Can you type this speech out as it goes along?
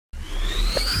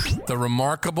The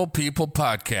Remarkable People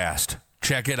Podcast.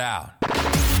 Check it out.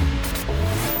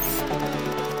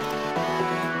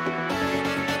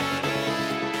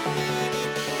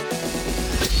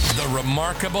 The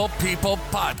Remarkable People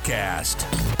Podcast.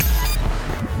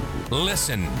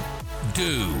 Listen,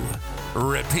 do,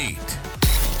 repeat.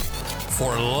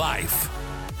 For life.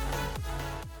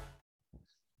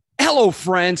 Hello,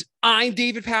 friends. I'm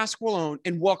David Pasqualone,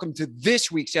 and welcome to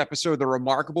this week's episode of the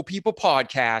Remarkable People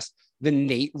Podcast, the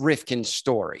Nate Rifkin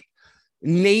story.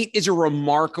 Nate is a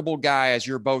remarkable guy, as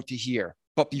you're about to hear.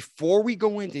 But before we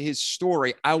go into his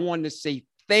story, I wanted to say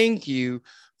thank you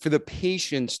for the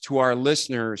patience to our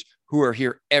listeners who are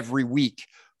here every week.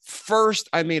 First,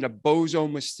 I made a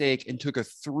bozo mistake and took a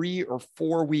 3 or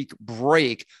 4 week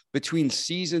break between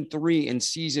season 3 and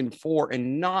season 4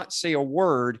 and not say a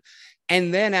word.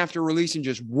 And then after releasing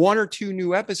just 1 or 2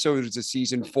 new episodes of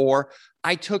season 4,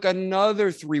 I took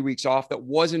another 3 weeks off that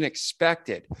wasn't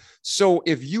expected. So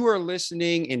if you are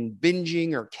listening and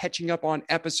binging or catching up on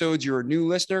episodes, you're a new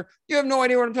listener, you have no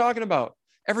idea what I'm talking about.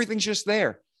 Everything's just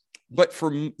there. But for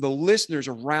the listeners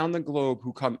around the globe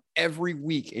who come every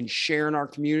week and share in our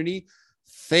community,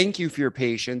 thank you for your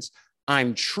patience.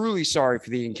 I'm truly sorry for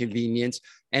the inconvenience,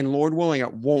 and Lord willing,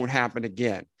 it won't happen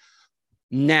again.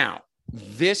 Now,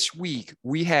 this week,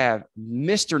 we have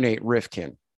Mr. Nate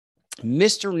Rifkin.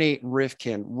 Mr. Nate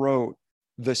Rifkin wrote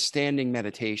The Standing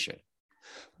Meditation.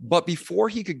 But before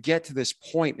he could get to this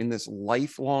point in this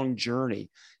lifelong journey,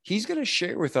 he's going to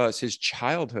share with us his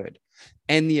childhood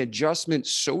and the adjustment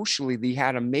socially that he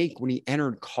had to make when he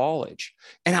entered college,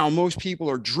 and how most people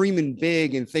are dreaming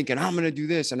big and thinking, I'm going to do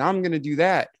this and I'm going to do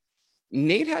that.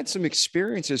 Nate had some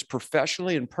experiences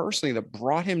professionally and personally that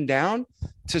brought him down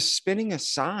to spinning a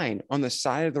sign on the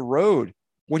side of the road.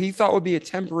 What he thought would be a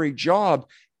temporary job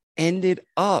ended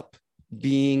up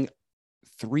being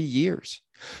 3 years.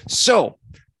 So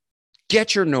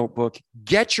get your notebook,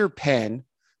 get your pen,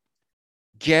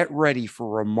 get ready for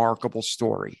a remarkable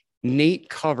story. Nate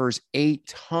covers a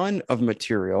ton of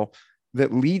material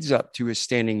that leads up to his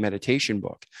standing meditation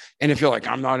book. And if you're like,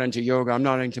 I'm not into yoga, I'm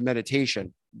not into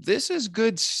meditation, this is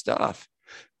good stuff.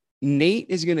 Nate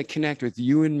is going to connect with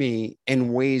you and me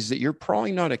in ways that you're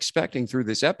probably not expecting through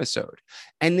this episode.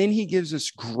 And then he gives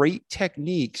us great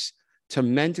techniques to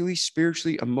mentally,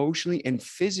 spiritually, emotionally, and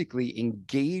physically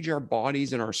engage our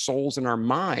bodies and our souls and our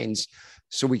minds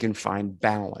so we can find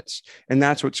balance. And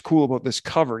that's what's cool about this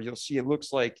cover. You'll see it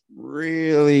looks like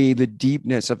really the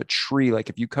deepness of a tree. Like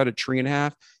if you cut a tree in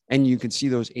half and you can see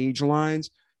those age lines,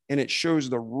 and it shows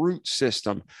the root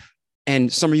system.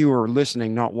 And some of you are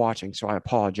listening, not watching, so I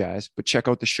apologize, but check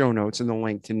out the show notes and the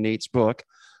link to Nate's book.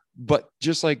 But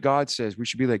just like God says, we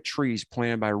should be like trees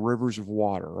planted by rivers of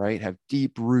water, right? Have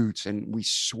deep roots, and we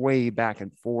sway back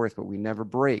and forth, but we never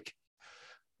break.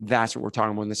 That's what we're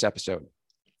talking about in this episode.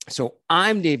 So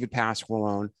I'm David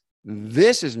Pasqualone.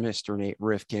 This is Mr. Nate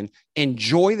Rifkin.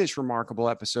 Enjoy this remarkable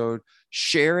episode.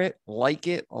 Share it, like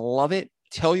it, love it,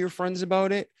 tell your friends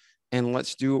about it, and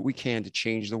let's do what we can to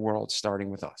change the world, starting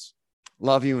with us.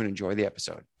 Love you and enjoy the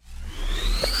episode.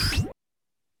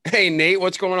 Hey, Nate,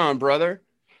 what's going on, brother?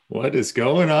 What is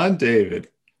going on, David?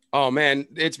 Oh, man,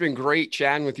 it's been great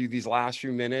chatting with you these last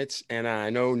few minutes. And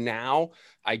I know now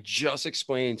I just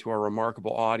explained to our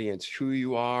remarkable audience who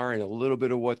you are and a little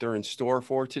bit of what they're in store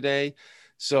for today.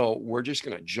 So we're just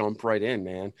going to jump right in,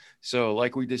 man. So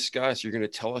like we discussed, you're going to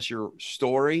tell us your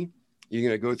story. You're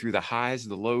going to go through the highs,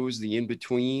 the lows, the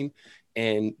in-between.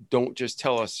 And don't just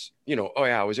tell us, oh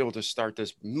yeah, I was able to start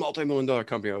this multi-million-dollar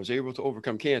company. I was able to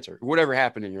overcome cancer, whatever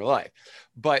happened in your life.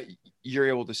 But you're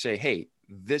able to say, hey,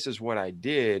 this is what I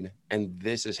did, and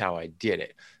this is how I did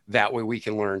it. That way we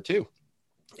can learn too.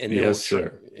 And then yes,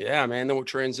 sir. Yeah, man. Then we'll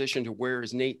transition to where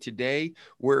is Nate today?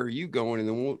 Where are you going? And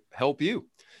then we'll help you.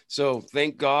 So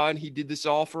thank God he did this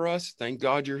all for us. Thank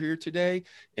God you're here today.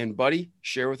 And buddy,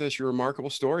 share with us your remarkable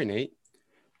story, Nate.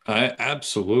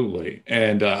 Absolutely.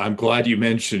 And I'm glad you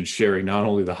mentioned sharing not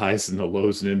only the highs and the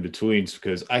lows and in-betweens,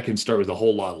 because I can start with a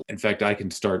whole lot. In fact, I can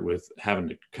start with having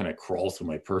to kind of crawl through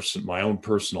my own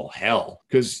personal hell.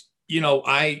 Because,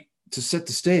 to set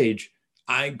the stage,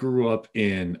 I grew up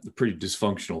in a pretty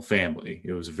dysfunctional family.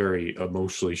 It was a very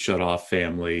emotionally shut off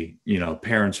family.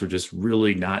 Parents were just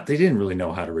really they didn't really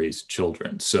know how to raise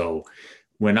children. So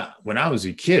when I was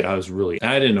a kid, I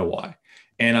didn't know why.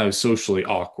 And I was socially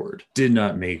awkward, did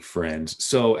not make friends.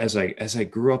 So as I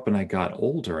grew up and I got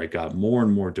older, I got more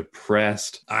and more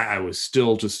depressed. I was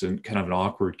still just kind of an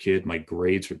awkward kid. My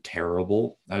grades were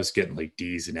terrible. I was getting like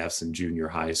D's and F's in junior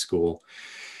high school.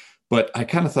 But I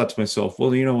kind of thought to myself,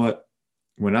 well, you know what?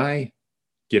 When I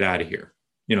get out of here,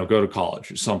 go to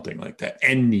college or something like that.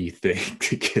 Anything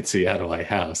to get you out of my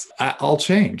house. I'll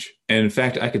change. And in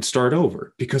fact, I could start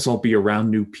over because I'll be around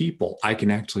new people. I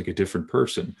can act like a different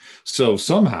person. So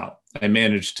somehow I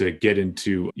managed to get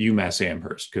into UMass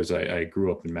Amherst because I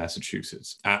grew up in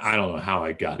Massachusetts. I don't know how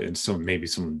I got in. Maybe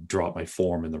someone dropped my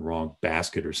form in the wrong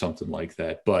basket or something like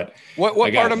that. But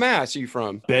what part of Mass are you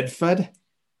from? Bedford.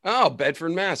 Oh,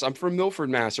 Bedford, Mass. I'm from Milford,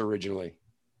 Mass originally.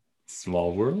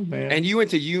 Small world, man. And you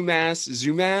went to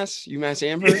UMass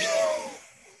Amherst?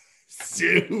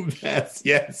 Zoomass,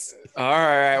 yes. All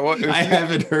right. Well, I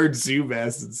haven't heard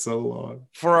Zoomass in so long.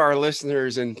 For our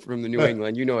listeners and from the New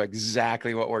England, you know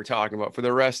exactly what we're talking about. For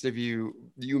the rest of you,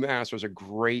 UMass was a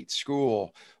great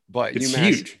school, but It's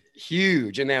UMass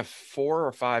huge, and they have 4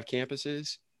 or 5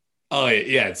 campuses. Oh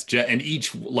yeah, and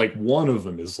each like one of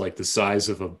them is like the size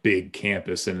of a big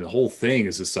campus, and the whole thing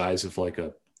is the size of like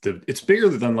it's bigger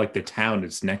than like the town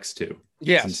it's next to.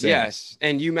 Yes.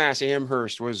 And UMass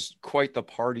Amherst was quite the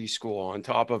party school on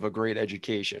top of a great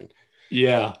education.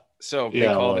 Yeah. So they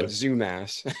called it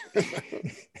Zoomass.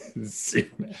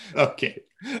 Zoomass. Okay.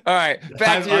 All right.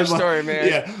 Back to your story, man.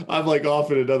 Yeah. I'm like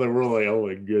off in another world. Like, oh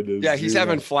my goodness. Yeah. He's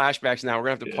having flashbacks now. We're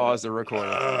going to have to pause the recording.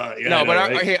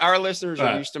 Our listeners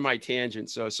are used to my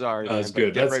tangent. So sorry. That's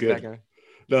good. That's good.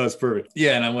 No, that's perfect.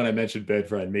 Yeah, and when I mentioned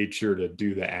Bedford, I made sure to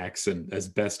do the accent as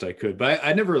best I could. But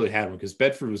I never really had one because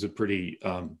Bedford was a pretty,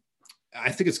 I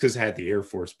think it's because it had the Air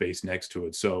Force Base next to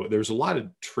it. So there's a lot of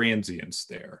transients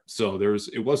there. So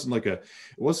it wasn't like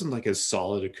as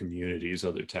solid a community as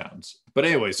other towns. But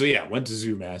anyway, so yeah, went to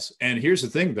Zoomass. And here's the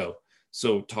thing though.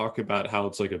 So talk about how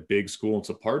it's like a big school, it's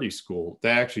a party school.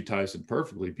 That actually ties in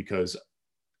perfectly because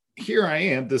here I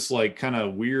am, this like kind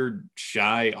of weird,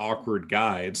 shy, awkward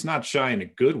guy. It's not shy in a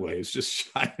good way. It's just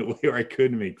shy in a way where I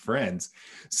couldn't make friends.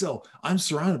 So I'm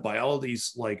surrounded by all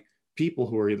these like people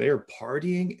who are there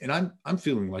partying, and I'm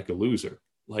feeling like a loser.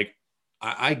 Like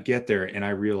I get there and I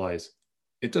realize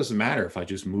it doesn't matter if I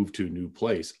just move to a new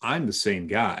place. I'm the same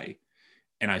guy,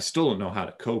 and I still don't know how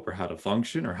to cope or how to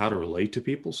function or how to relate to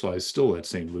people. So I was still that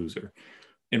same loser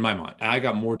in my mind. I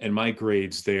got more, and my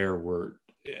grades there were.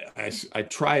 I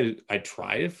tried at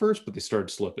first, but they started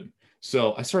slipping.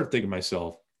 So I started thinking to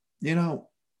myself,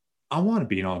 I want to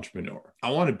be an entrepreneur.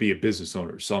 I want to be a business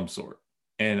owner of some sort.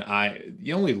 And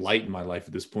the only light in my life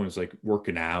at this point is like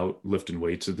working out, lifting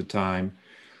weights at the time.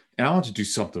 And I want to do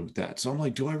something with that. So I'm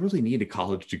like, do I really need a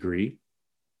college degree?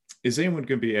 Is anyone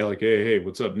going to be like, hey,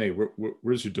 what's up, Nate?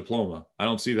 Where's your diploma? I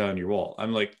don't see that on your wall.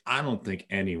 I'm like, I don't think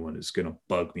anyone is going to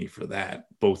bug me for that,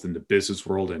 both in the business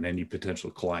world and any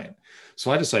potential client. So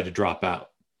I decided to drop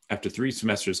out. After 3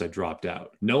 semesters, I dropped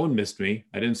out. No one missed me.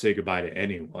 I didn't say goodbye to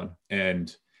anyone.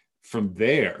 And from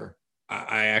there,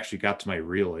 I actually got to my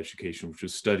real education, which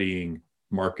was studying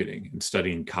marketing and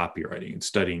studying copywriting and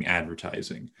studying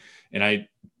advertising. And I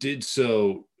did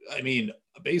so,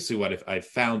 basically what I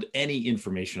found any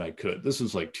information I could. This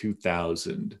was like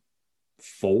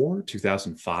 2004,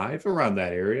 2005, around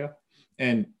that area.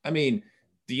 And the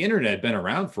internet had been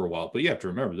around for a while, but you have to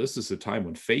remember, this is a time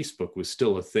when Facebook was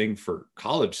still a thing for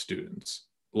college students.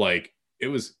 Like it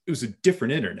was a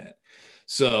different internet.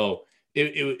 So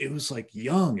it was like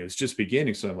young, it was just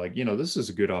beginning. So I'm like, this is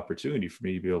a good opportunity for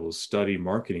me to be able to study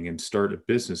marketing and start a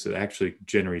business that actually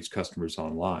generates customers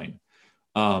online.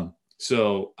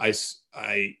 So I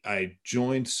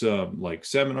joined some like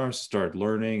seminars, started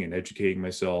learning and educating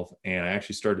myself, and I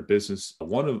actually started a business.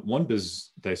 One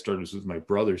business that I started was with my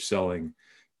brother selling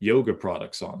yoga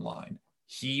products online.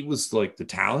 He was like the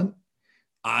talent.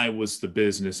 I was the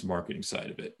business marketing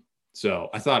side of it. So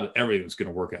I thought everything was going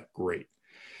to work out great.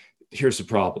 Here's the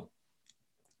problem.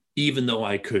 Even though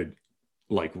I could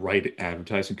like write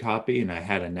advertising copy and I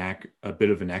had a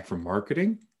bit of a knack for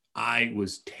marketing, I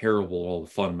was terrible at all the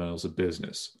fundamentals of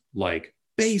business, like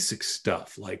basic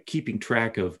stuff, like keeping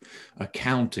track of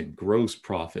accounting, gross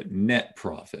profit, net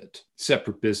profit,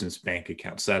 separate business bank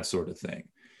accounts, that sort of thing.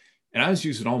 And I was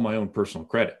using all my own personal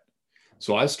credit.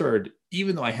 So I started,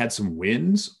 even though I had some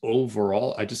wins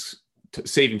overall,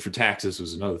 saving for taxes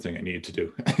was another thing I needed to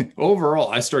do. Overall,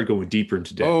 I started going deeper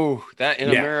into debt. Oh, that in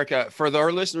America, for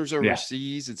our listeners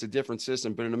overseas, it's a different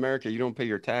system. But in America, you don't pay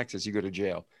your taxes, you go to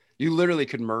jail. You literally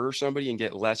could murder somebody and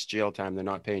get less jail time than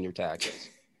not paying your taxes.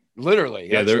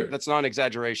 Literally. Yeah, that's not an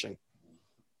exaggeration.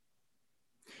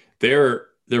 They're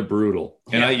brutal.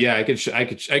 And I could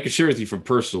share with you from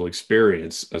personal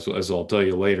experience, as I'll tell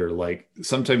you later. Like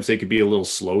sometimes they could be a little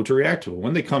slow to react to it.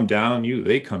 When they come down on you,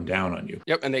 they come down on you.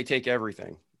 Yep, and they take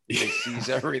everything. He sees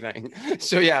everything.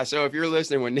 So yeah. So if you're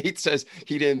listening, when Nate says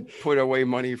he didn't put away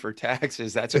money for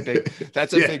taxes, that's a big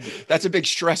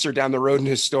stressor down the road in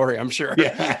his story, I'm sure.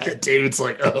 Yeah. David's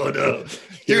like, oh no.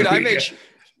 Dude,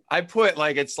 I put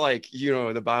like, it's like,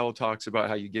 the Bible talks about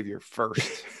how you give your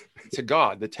first to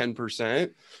God, the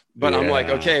 10%. But I'm like,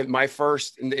 okay, my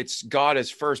first, it's God is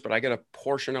first, but I got to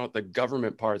portion out the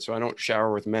government part so I don't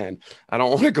shower with men. I don't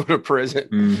want to go to prison.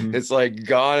 Mm-hmm. It's like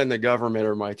God and the government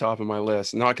are my top of my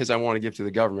list, not because I want to give to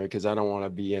the government, because I don't want to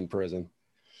be in prison.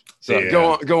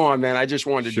 So go on, man. I just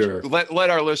wanted to let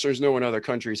our listeners know in other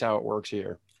countries how it works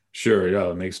here. Sure.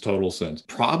 Yeah, it makes total sense.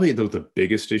 Probably the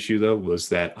biggest issue though was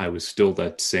that I was still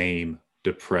that same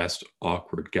depressed,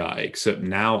 awkward guy, except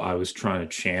now I was trying to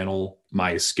channel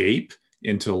my escape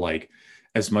into like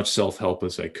as much self-help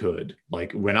as I could.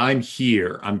 Like when I'm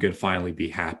here, I'm going to finally be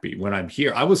happy. When I'm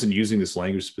here, I wasn't using this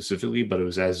language specifically, but it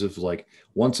was as if like,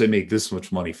 once I make this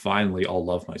much money, finally I'll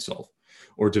love myself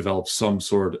or develop some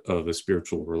sort of a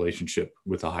spiritual relationship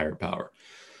with a higher power.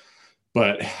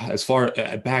 But as far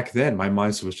back then, my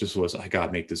mindset was I got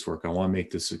to make this work. I want to make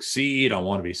this succeed. I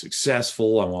want to be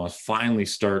successful. I want to finally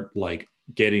start like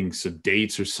getting some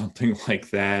dates or something like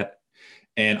that.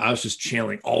 And I was just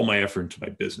channeling all my effort into my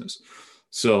business.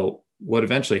 So what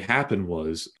eventually happened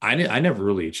was I never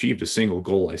really achieved a single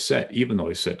goal I set, even though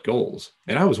I set goals.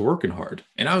 And I was working hard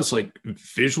and I was like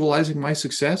visualizing my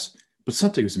success, but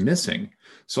something was missing.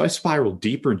 So I spiraled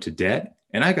deeper into debt.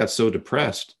 And I got so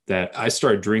depressed that I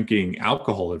started drinking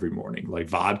alcohol every morning, like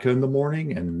vodka in the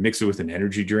morning, and mix it with an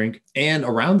energy drink. And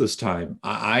around this time,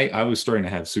 I was starting to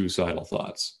have suicidal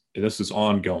thoughts. And this is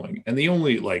ongoing. And the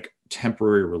only like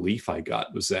temporary relief I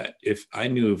got was that if I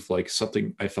knew of like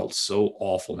something I felt so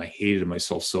awful and I hated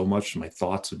myself so much, and my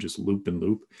thoughts would just loop and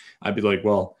loop, I'd be like,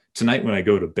 well, tonight when I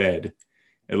go to bed,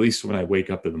 at least when I wake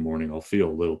up in the morning, I'll feel a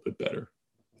little bit better.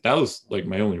 That was like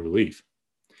my only relief.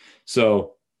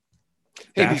 So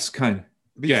hey, that's kind of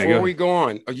before we go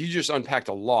on, you just unpacked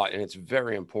a lot and it's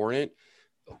very important.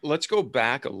 Let's go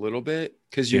back a little bit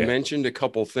because you mentioned a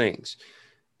couple things.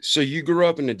 So you grew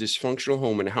up in a dysfunctional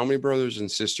home, and how many brothers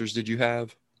and sisters did you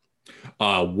have?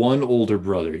 One older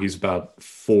brother. He's about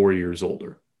 4 years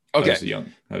older. Okay.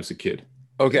 I was a kid.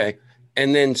 Okay.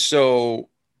 And then so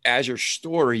as your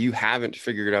story, you haven't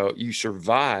figured out, you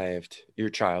survived your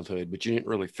childhood, but you didn't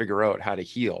really figure out how to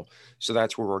heal. So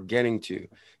that's where we're getting to.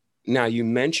 Now, you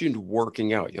mentioned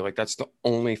working out. You're like, that's the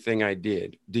only thing I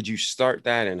did. Did you start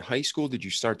that in high school? Did you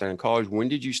start that in college? When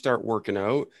did you start working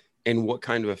out? And what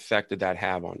kind of effect did that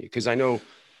have on you? Because I know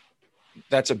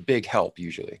that's a big help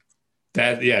usually.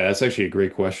 That's actually a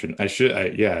great question. I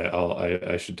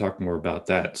should talk more about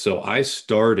that. So I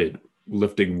started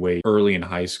lifting weight early in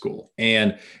high school.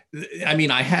 And I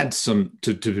mean, I had some,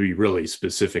 to be really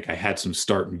specific, I had some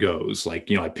start and goes,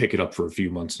 like, I pick it up for a few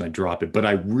months and I drop it, but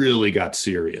I really got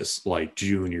serious like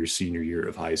senior year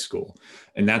of high school.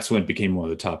 And that's when it became one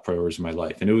of the top priorities of my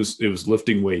life. And it was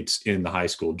lifting weights in the high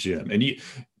school gym. And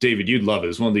David, you'd love it.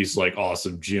 It's one of these like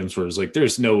awesome gyms where it's like,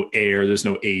 there's no air, there's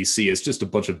no AC. It's just a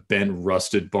bunch of bent,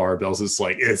 rusted barbells. It's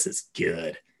like, this is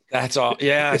good. That's all.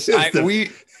 Yeah.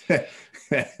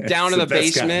 Down in the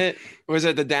basement. Kind. Was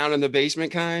it the down in the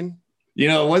basement kind? It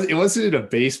wasn't in a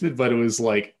basement, but it was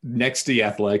like next to the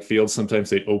athletic field. Sometimes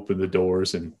they'd open the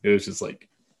doors and it was just like.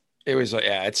 It was like,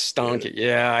 it stunk.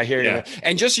 Yeah, I hear you.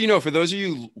 And just so you know, for those of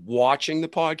you watching the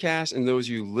podcast and those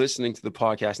of you listening to the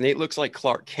podcast, Nate looks like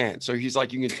Clark Kent. So he's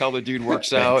like, you can tell the dude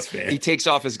works out. He takes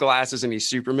off his glasses and he's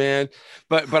Superman.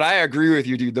 But I agree with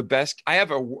you, dude. The best.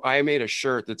 I made a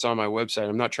shirt that's on my website.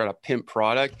 I'm not trying to pimp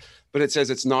product, but it says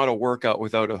it's not a workout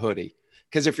without a hoodie.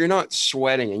 Because if you're not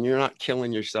sweating and you're not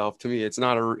killing yourself, to me, it's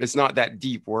not that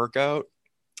deep workout.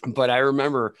 But I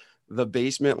remember the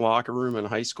basement locker room in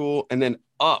high school, and then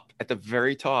up at the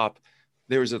very top,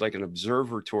 there was like an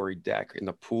observatory deck in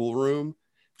the pool room,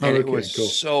 and it was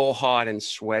so hot and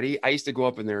sweaty. I used to go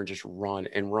up in there and just run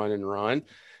and run and run.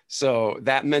 So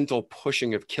that mental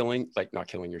pushing of not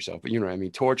killing yourself, but you know what I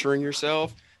mean, torturing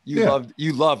yourself. You loved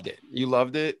it. You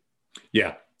loved it.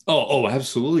 Yeah. Oh,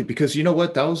 absolutely. Because you know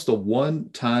what? That was the one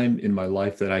time in my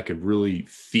life that I could really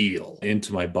feel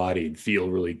into my body and feel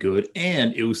really good.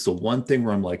 And it was the one thing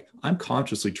where I'm like, I'm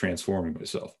consciously transforming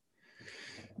myself.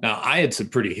 Now, I had some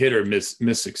pretty hit or miss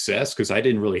success because I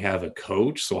didn't really have a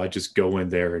coach. So I just go in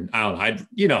there and I don't know,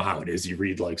 you know how it is. You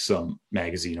read like some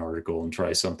magazine article and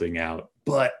try something out.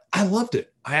 But I loved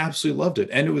it. I absolutely loved it.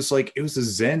 And it was a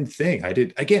Zen thing. I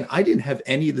didn't have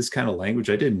any of this kind of language.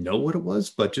 I didn't know what it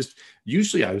was, but just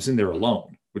usually I was in there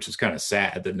alone, which is kind of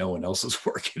sad that no one else was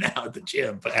working out at the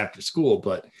gym, but after school.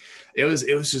 But it was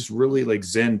just really like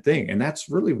Zen thing. And that's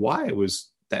really why it was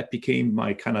that became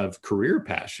my kind of career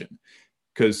passion,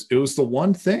 because it was the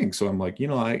one thing. So I'm like,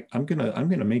 I'm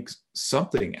gonna make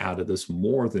something out of this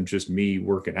more than just me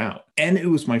working out. And it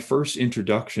was my first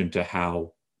introduction to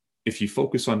how, if you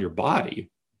focus on your body,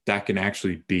 that can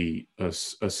actually be a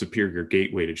superior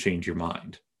gateway to change your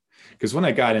mind. Because when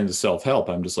I got into self-help,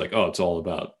 I'm just like, oh, it's all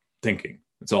about thinking.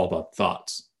 It's all about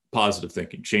thoughts, positive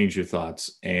thinking, change your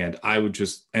thoughts. And I would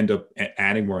just end up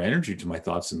adding more energy to my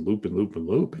thoughts and loop and loop and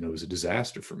loop. And it was a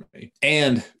disaster for me.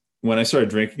 And when I started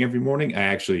drinking every morning,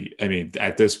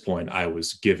 at this point, I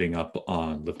was giving up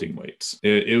on lifting weights.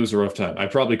 It was a rough time. I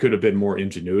probably could have been more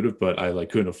ingenuitive, but I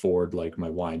couldn't afford my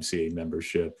YMCA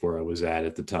membership where I was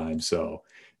at the time. So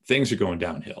things are going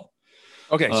downhill.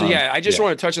 Okay. So I just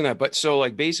want to touch on that. But so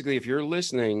basically, if you're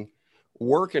listening,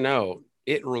 working out,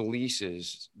 it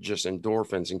releases just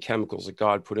endorphins and chemicals that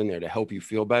God put in there to help you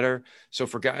feel better. So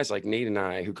for guys like Nate and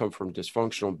I, who come from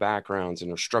dysfunctional backgrounds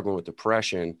and are struggling with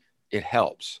depression, it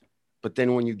helps. But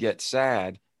then when you get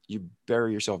sad, you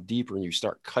bury yourself deeper and you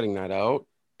start cutting that out,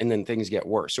 and then things get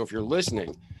worse. So if you're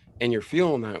listening and you're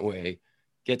feeling that way,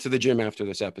 get to the gym after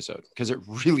this episode, because it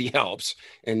really helps.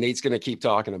 And Nate's going to keep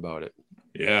talking about it.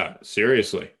 Yeah,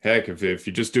 seriously. Heck, if you're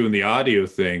just doing the audio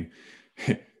thing,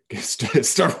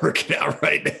 start working out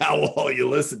right now while you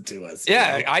listen to us.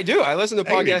 Yeah, I do. I listen to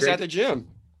podcasts at the gym.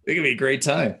 It can be a great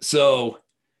time. So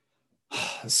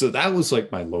that was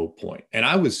my low point. And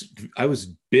I was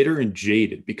bitter and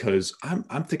jaded, because I'm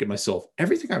thinking to myself,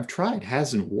 everything I've tried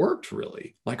hasn't worked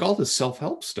really. All this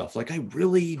self-help stuff, I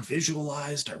really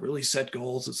visualized, I really set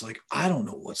goals. It's I don't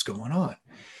know what's going on.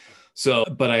 So,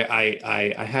 but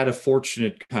I had a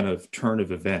fortunate kind of turn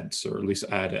of events, or at least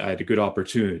I had a good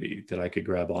opportunity that I could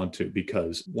grab onto,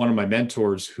 because one of my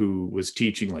mentors, who was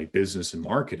teaching business and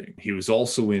marketing, he was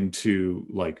also into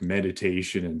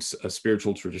meditation and a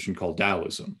spiritual tradition called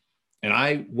Taoism. And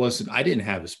I didn't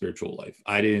have a spiritual life.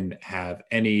 I didn't have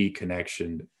any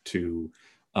connection to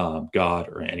God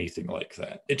or anything like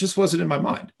that. It just wasn't in my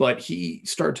mind. But he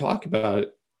started talking about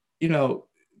it.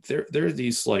 There are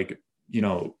these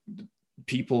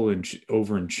people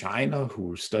over in China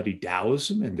who study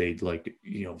Taoism, and they'd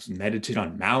meditate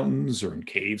on mountains or in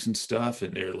caves and stuff.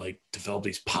 And they're develop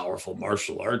these powerful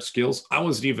martial arts skills. I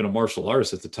wasn't even a martial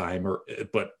artist at the time,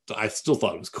 but I still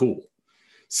thought it was cool.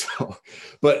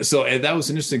 And that was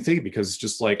an interesting thing, because it's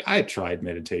just I had tried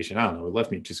meditation. I don't know, it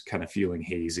left me just kind of feeling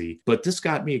hazy, but this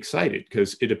got me excited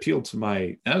because it appealed to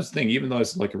that was the thing, even though I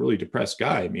was a really depressed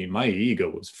guy, my ego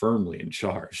was firmly in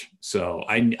charge. So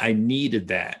I needed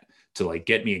that to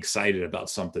get me excited about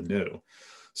something new.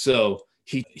 So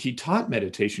he taught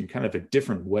meditation kind of a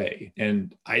different way.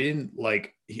 And I didn't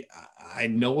I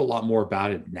know a lot more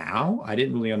about it now. I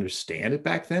didn't really understand it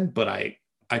back then, but I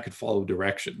could follow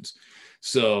directions.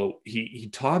 So he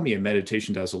taught me a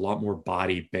meditation that was a lot more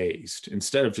body based.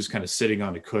 Instead of just kind of sitting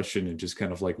on a cushion and just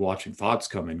kind of watching thoughts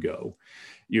come and go,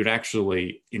 you'd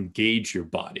actually engage your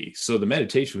body. So the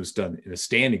meditation was done in a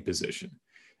standing position.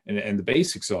 And the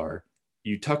basics are,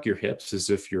 you tuck your hips as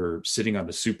if you're sitting on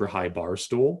a super high bar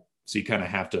stool. So you kind of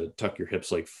have to tuck your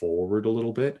hips forward a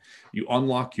little bit. You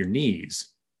unlock your knees,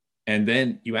 and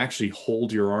then you actually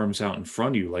hold your arms out in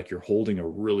front of you like you're holding a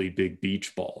really big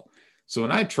beach ball. So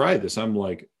when I tried this, I'm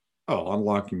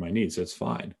unlocking my knees, that's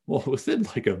fine. Well, within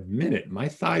a minute, my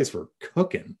thighs were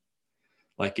cooking.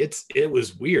 It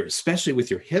was weird, especially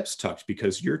with your hips tucked,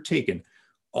 because you're taking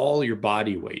all your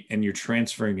body weight and you're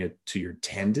transferring it to your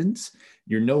tendons.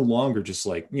 You're no longer just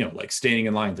standing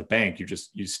in line at the bank.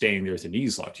 You're staying there with the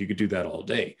knees locked. You could do that all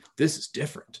day. This is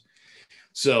different.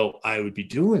 So I would be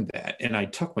doing that, and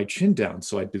I'd tuck my chin down.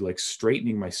 So I'd be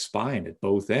straightening my spine at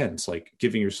both ends,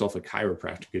 giving yourself a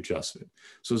chiropractic adjustment.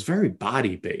 So it's very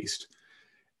body based.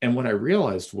 And what I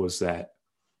realized was that,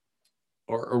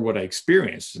 or what I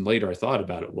experienced, and later I thought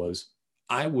about it, was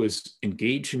I was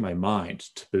engaging my mind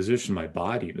to position my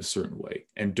body in a certain way.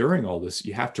 And during all this,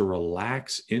 you have to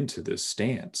relax into this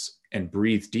stance and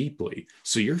breathe deeply.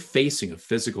 So you're facing a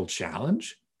physical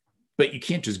challenge, but you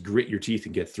can't just grit your teeth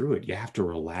and get through it. You have to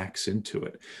relax into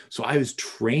it. So I was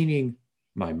training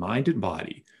my mind and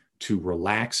body to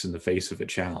relax in the face of a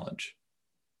challenge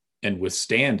and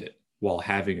withstand it while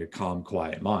having a calm,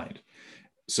 quiet mind.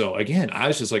 So again, I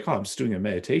was just I'm just doing a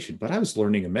meditation, but I was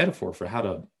learning a metaphor for how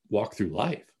to walk through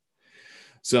life.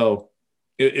 So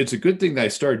it's a good thing that I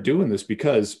started doing this,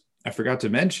 because I forgot to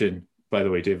mention, by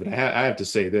the way, David, I have to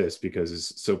say this because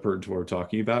it's so pertinent to what we're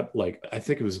talking about. I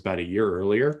think it was about a year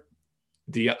earlier,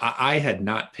 I had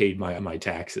not paid my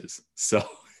taxes. So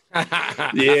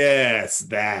yes,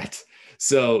 that.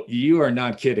 So you are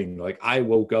not kidding. I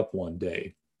woke up one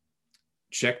day,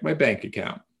 checked my bank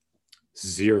account,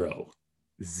 zero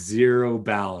zero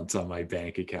balance on my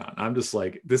bank account. I'm just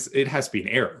like, this, it has to be an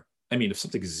error. I mean, if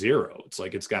something's zero, it's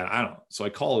like, it's got, I don't know. So I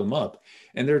call them up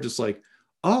and they're just like,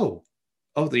 the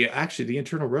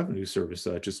Internal Revenue Service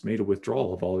just made a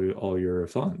withdrawal of all your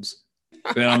funds.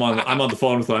 And I'm on the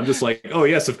phone with them. I'm just like, oh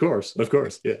yes, of course,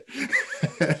 yeah.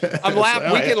 I'm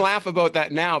laughing. We can laugh about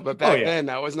that now, but back then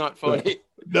that was not funny.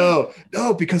 No,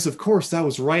 because of course that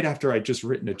was right after I'd just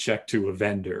written a check to a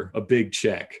vendor, a big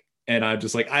check. And I'm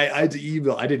just like, I had to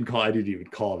email. I didn't even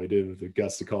call him. I didn't have the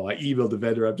guts to call. I emailed the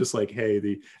vendor. I'm just like,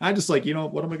 hey, I'm just like,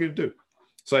 what am I going to do?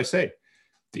 So I say,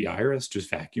 the IRS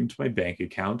just vacuumed my bank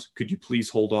account. Could you please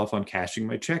hold off on cashing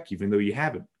my check, even though you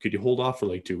haven't? Could you hold off for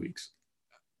like 2 weeks?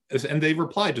 And they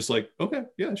replied just like, okay,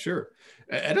 yeah, sure.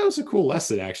 And that was a cool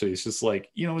lesson, actually. It's just like,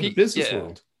 in the business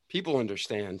world, people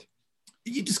understand.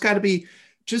 You just got to be.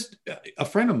 Just a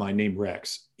friend of mine named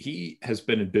Rex, he has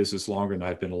been in business longer than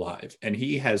I've been alive. And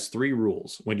he has 3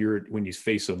 rules when you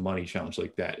face a money challenge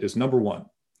like that. Is number 1,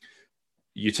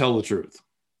 you tell the truth,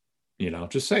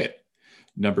 just say it.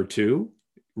 Number 2,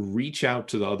 reach out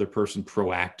to the other person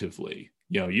proactively.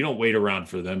 You don't wait around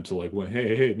for them to like, well,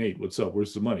 hey, Nate, what's up?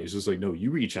 Where's the money? It's just like, no, you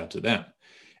reach out to them.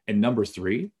 And number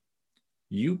 3,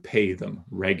 you pay them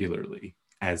regularly,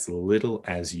 as little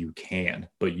as you can,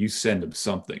 but you send them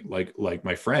something. Like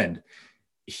my friend,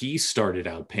 he started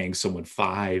out paying someone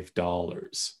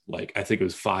 $5. Like, I think it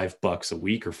was $5 a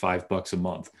week or $5 a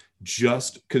month,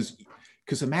 just because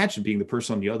imagine being the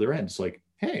person on the other end. It's like,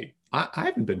 hey, I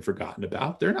haven't been forgotten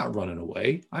about. They're not running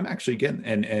away. I'm actually getting,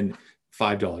 and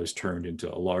 $5 turned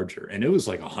into a larger, and it was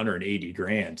like 180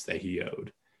 grand that he owed.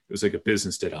 It was like a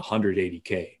business did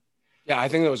 180K. Yeah, I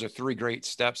think those are 3 great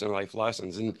steps in life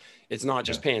lessons. And it's not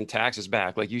just paying taxes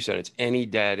back. Like you said, it's any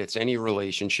debt, it's any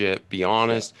relationship. Be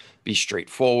honest, be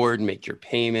straightforward, make your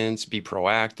payments, be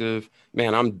proactive.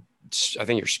 Man, I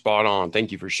think you're spot on.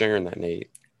 Thank you for sharing that,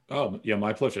 Nate. Oh, yeah,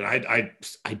 my pleasure.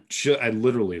 I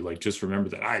literally like just remember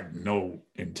that. I had no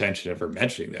intention of ever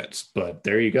mentioning that, but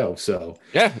there you go. So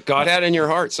yeah, God had in your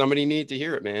heart. Somebody needed to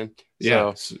hear it, man.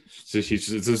 Yeah. So he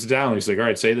sits down. He's like, all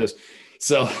right, say this.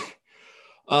 So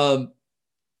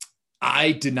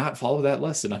I did not follow that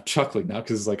lesson. I'm chuckling now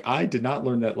because it's like I did not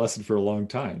learn that lesson for a long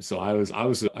time. So I was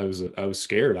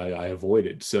scared. I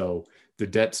avoided. So the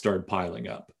debt started piling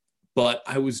up. But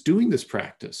I was doing this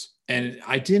practice and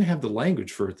I didn't have the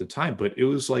language for it at the time, but it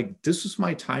was like, this was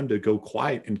my time to go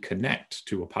quiet and connect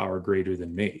to a power greater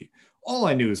than me. All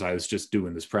I knew is I was just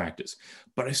doing this practice,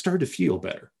 but I started to feel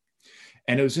better.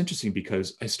 And it was interesting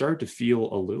because I started to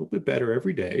feel a little bit better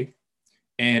every day.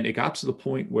 And it got to the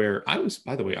point where I was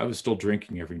still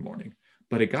drinking every morning,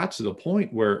 but it got to the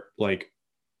point where like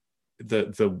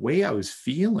the way I was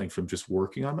feeling from just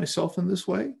working on myself in this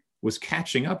way was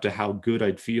catching up to how good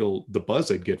I'd feel, the buzz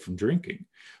I'd get from drinking.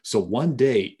 So one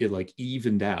day it like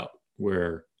evened out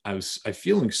where I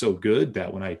feeling so good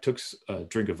that when I took a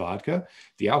drink of vodka,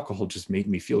 the alcohol just made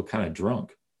me feel kind of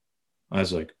drunk. I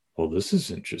was like, well, this is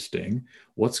interesting.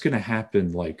 What's going to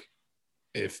happen like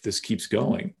if this keeps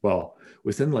going? Well,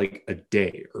 within like a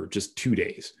day or just 2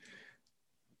 days,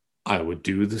 I would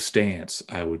do the stance.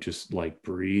 I would just like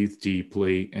breathe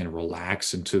deeply and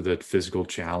relax into the physical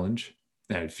challenge.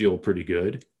 And I'd feel pretty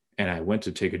good. And I went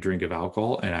to take a drink of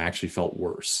alcohol and I actually felt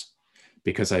worse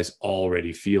because I was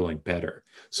already feeling better.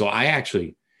 So I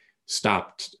actually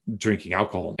stopped drinking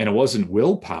alcohol, and it wasn't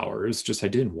willpower. It's just, I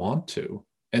didn't want to.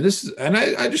 And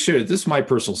I just shared, this is my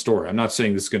personal story. I'm not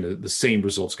saying the same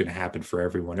result's going to happen for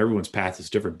everyone. Everyone's path is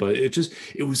different, but it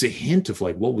was a hint of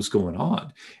like what was going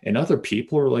on. And other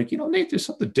people are like, Nate, there's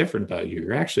something different about you.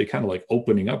 You're actually kind of like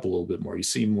opening up a little bit more. You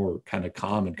seem more kind of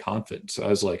calm and confident. So I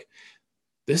was like,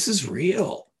 this is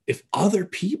real. If other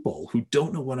people who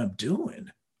don't know what I'm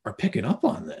doing are picking up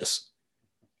on this,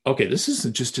 okay, this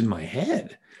isn't just in my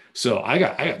head. So I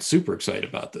got super excited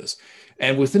about this.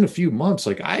 And within a few months,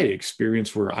 like I had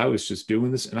experience where I was just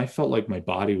doing this and I felt like my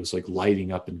body was like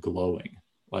lighting up and glowing.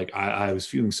 Like I was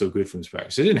feeling so good from this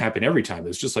practice. It didn't happen every time. It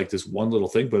was just like this one little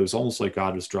thing, but it was almost like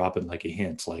God was dropping like a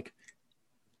hint, like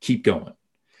keep going.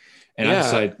 And I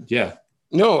decided,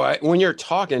 No, when you're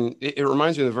talking, it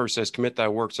reminds me of the verse says, commit thy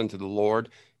works unto the Lord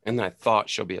and thy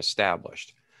thoughts shall be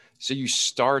established. So you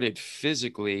started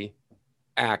physically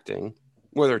acting,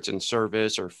 whether it's in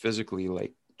service or physically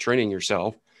like training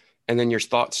yourself, and then your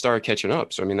thoughts started catching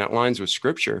up. So, I mean, that lines with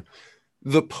scripture.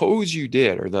 The pose you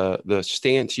did or the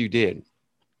stance you did,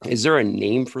 is there a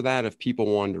name for that if people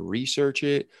wanted to research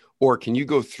it? Or can you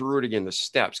go through it again, the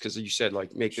steps? Because you said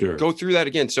like go through that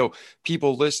again. So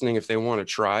people listening, if they want to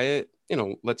try it,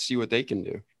 let's see what they can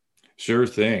do. Sure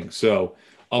thing. So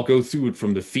I'll go through it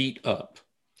from the feet up.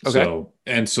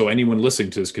 Okay. So anyone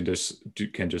listening to this can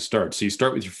just start. So you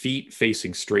start with your feet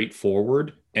facing straight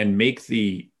forward and make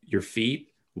your feet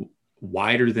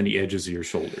wider than the edges of your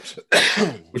shoulders,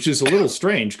 which is a little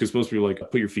strange because most people like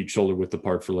put your feet shoulder width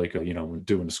apart for like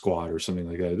doing a squat or something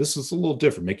like that. This is a little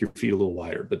different. Make your feet a little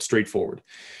wider, but straightforward.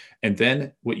 And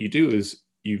then what you do is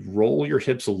you roll your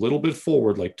hips a little bit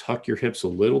forward, like tuck your hips a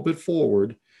little bit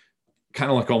forward, kind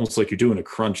of like almost like you're doing a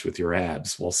crunch with your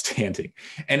abs while standing.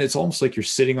 And it's almost like you're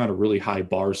sitting on a really high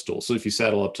bar stool. So if you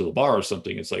saddle up to the bar or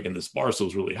something, it's like, and this bar stool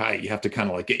is really high, you have to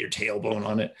kind of like get your tailbone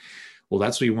on it. Well,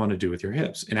 that's what you want to do with your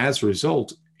hips. And as a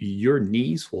result, your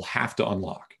knees will have to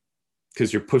unlock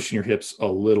because you're pushing your hips a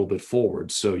little bit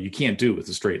forward. So you can't do it with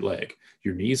a straight leg.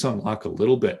 Your knees unlock a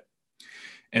little bit.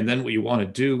 And then what you want to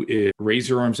do is raise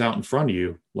your arms out in front of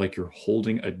you like you're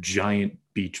holding a giant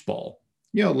beach ball.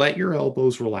 Let your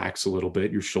elbows relax a little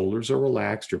bit. Your shoulders are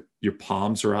relaxed. Your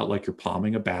palms are out like you're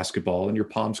palming a basketball, and your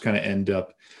palms kind of end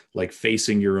up like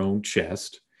facing your own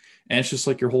chest. And it's just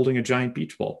like you're holding a giant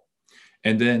beach ball.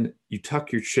 And then you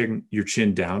tuck your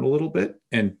chin down a little bit.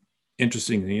 And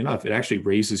interestingly enough, it actually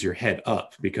raises your head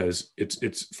up because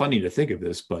it's funny to think of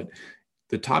this, but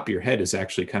the top of your head is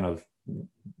actually kind of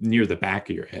near the back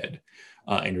of your head.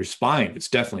 And your spine, it's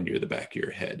definitely near the back of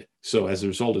your head. So as a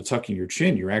result of tucking your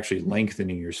chin, you're actually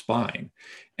lengthening your spine.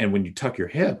 And when you tuck your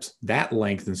hips, that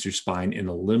lengthens your spine and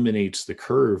eliminates the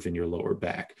curve in your lower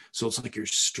back. So it's like you're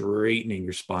straightening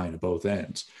your spine at both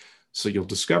ends. So you'll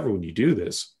discover when you do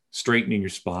this, straightening your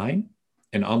spine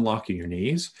and unlocking your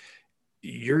knees,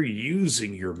 you're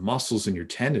using your muscles and your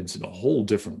tendons in a whole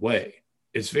different way.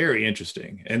 It's very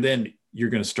interesting. And then you're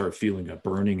going to start feeling a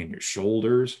burning in your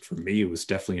shoulders. For me, it was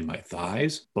definitely in my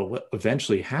thighs. But what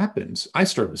eventually happens, I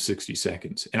started with 60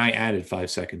 seconds and I added 5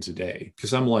 seconds a day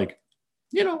because I'm like,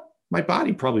 my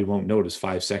body probably won't notice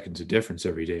 5 seconds of difference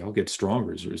every day. I'll get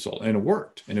stronger as a result. And it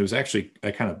worked. And it was actually,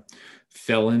 I kind of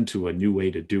fell into a new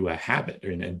way to do a habit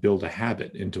and build a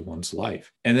habit into one's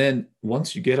life. And then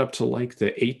once you get up to like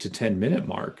the 8 to 10 minute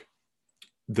mark,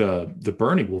 the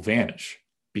burning will vanish,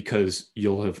 because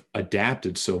you'll have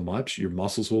adapted so much. Your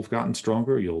muscles will have gotten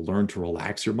stronger. You'll learn to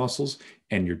relax your muscles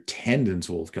and your tendons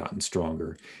will have gotten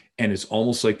stronger. And it's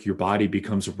almost like your body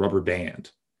becomes a rubber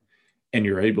band and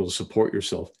you're able to support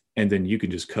yourself. And then you can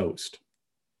just coast.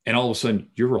 And all of a sudden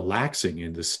you're relaxing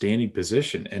in the standing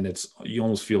position and you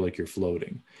almost feel like you're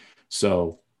floating.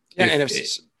 So yeah.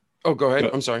 Go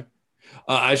ahead. I'm sorry.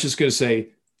 I was just going to say,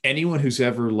 anyone who's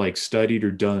ever like studied or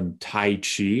done Tai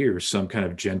Chi or some kind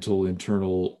of gentle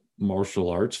internal martial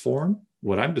arts form,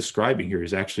 what I'm describing here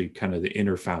is actually kind of the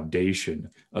inner foundation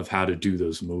of how to do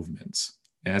those movements.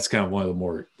 And that's kind of one of the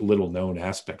more little known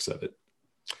aspects of it.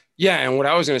 Yeah. And what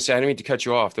I was going to say, I didn't mean to cut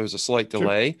you off. There was a slight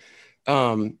delay.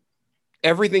 Sure.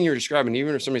 Everything you're describing,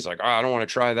 even if somebody's like, oh, I don't want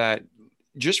to try that,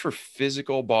 just for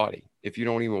physical body, if you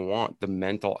don't even want the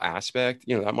mental aspect,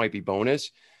 that might be bonus.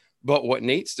 But what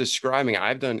Nate's describing,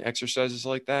 I've done exercises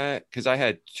like that because I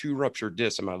had 2 ruptured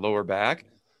discs in my lower back.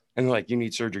 And they're like, you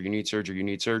need surgery, you need surgery, you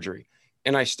need surgery.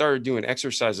 And I started doing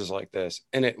exercises like this.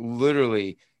 And it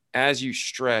literally, as you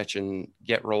stretch and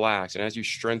get relaxed and as you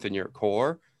strengthen your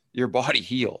core, your body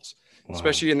heals. Wow.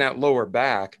 Especially in that lower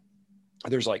back,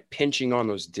 there's like pinching on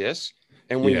those discs.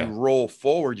 And when you roll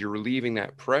forward, you're relieving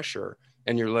that pressure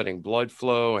and you're letting blood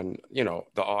flow and,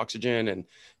 the oxygen and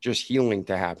just healing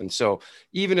to happen. So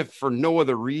even if for no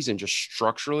other reason, just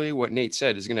structurally, what Nate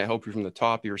said is going to help you from the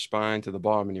top of your spine to the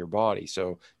bottom of your body.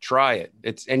 So try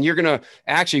it. And you're going to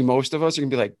actually, most of us are going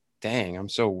to be like, dang, I'm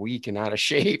so weak and out of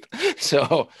shape.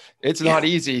 So it's not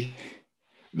easy.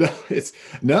 No, it's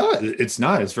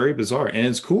not. It's very bizarre. And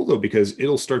it's cool though, because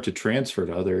it'll start to transfer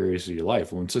to other areas of your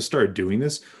life. Once I started doing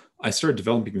this, I started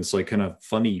developing this like kind of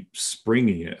funny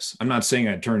springiness. I'm not saying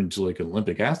I'd turn into like an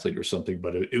Olympic athlete or something,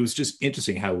 but it was just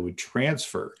interesting how it would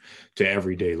transfer to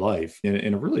everyday life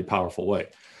in a really powerful way.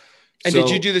 And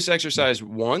did you do this exercise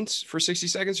once for 60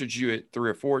 seconds or did you do it 3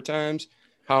 or 4 times?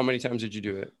 How many times did you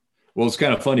do it? Well, it's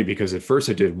kind of funny because at first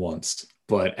I did once,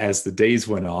 but as the days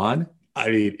went on,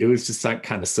 it was just like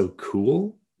kind of so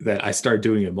cool that I started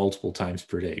doing it multiple times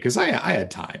per day because I had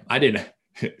time. I did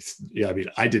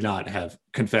not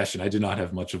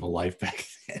have much of a life back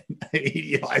then.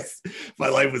 My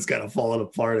life was kind of falling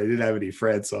apart. I didn't have any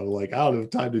friends. So I'm like, I don't have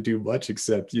time to do much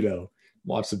except,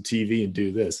 watch some TV and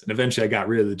do this. And eventually I got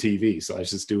rid of the TV. So I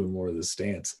was just doing more of the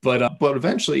stance. But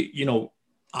eventually,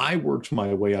 I worked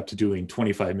my way up to doing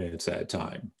 25 minutes at a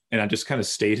time. And I just kind of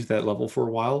stayed at that level for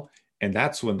a while. And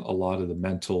that's when a lot of the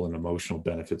mental and emotional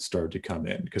benefits started to come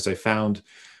in because I found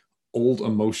old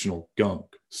emotional gunk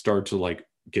start to like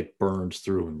get burned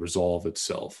through and resolve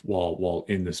itself while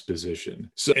in this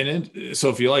position. So so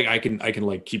if you like, I can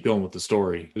like keep going with the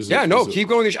story. Keep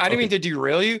going. I didn't mean to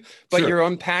derail you, but Sure. you're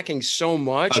unpacking so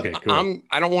much. Okay, cool.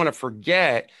 I don't want to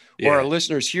forget, or our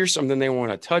listeners hear something they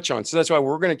want to touch on. So that's why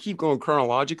we're going to keep going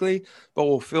chronologically, but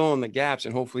we'll fill in the gaps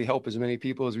and hopefully help as many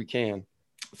people as we can.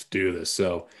 Let's do this.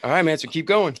 So all right, man. So keep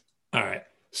going. All right.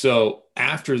 So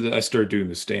after I started doing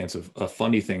the stance, a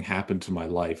funny thing happened to my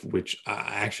life, which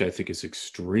I think is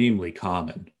extremely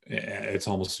common. It's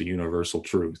almost a universal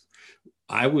truth.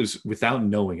 Without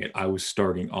knowing it, I was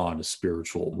starting on a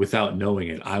spiritual. Without knowing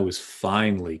it, I was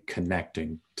finally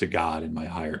connecting to God and my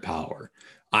higher power.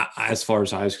 As far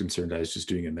as I was concerned, I was just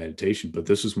doing a meditation, but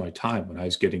this was my time when I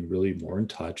was getting really more in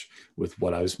touch with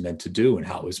what I was meant to do and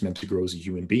how I was meant to grow as a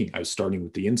human being. I was starting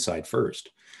with the inside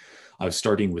first. I was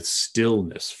starting with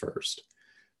stillness first.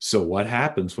 So what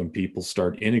happens when people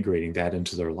start integrating that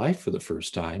into their life for the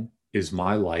first time is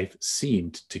my life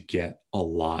seemed to get a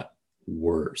lot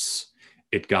worse.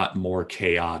 It got more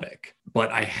chaotic.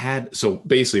 But so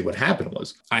basically what happened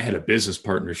was I had a business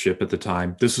partnership at the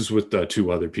time. This was with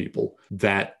two other people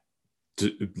that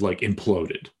like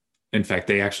imploded. In fact,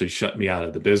 they actually shut me out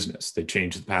of the business. They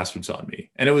changed the passwords on me.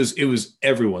 And it was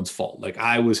everyone's fault. Like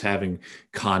I was having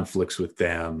conflicts with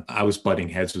them. I was butting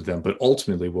heads with them. But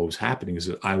ultimately what was happening is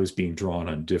that I was being drawn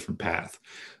on a different path.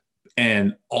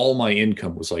 And all my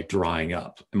income was like drying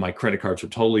up. And my credit cards were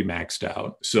totally maxed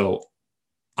out. So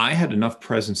I had enough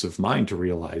presence of mind to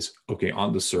realize, okay,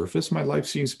 on the surface, my life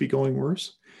seems to be going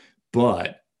worse.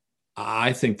 But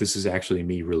I think this is actually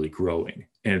me really growing.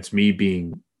 And it's me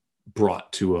being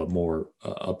brought to a more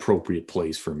appropriate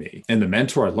place for me. And the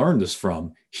mentor I learned this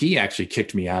from, he actually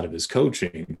kicked me out of his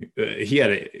coaching.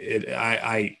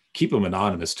 I keep him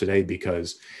anonymous today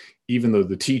because even though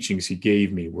the teachings he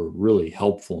gave me were really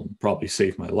helpful and probably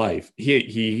saved my life,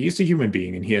 he's a human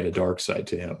being and he had a dark side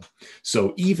to him.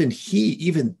 So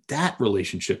even that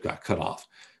relationship got cut off.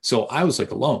 So I was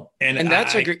like alone. And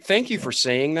that's a good, thank you for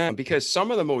saying that, because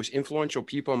some of the most influential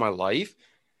people in my life,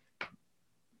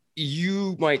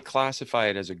 you might classify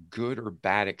it as a good or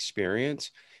bad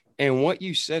experience. And what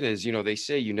you said is, they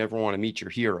say you never want to meet your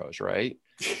heroes, right?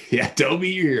 Yeah. Don't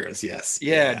meet your heroes. Yes.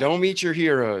 Yeah. Don't meet your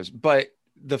heroes. But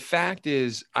the fact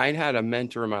is, I had a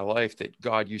mentor in my life that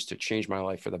God used to change my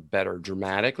life for the better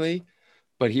dramatically,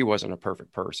 but he wasn't a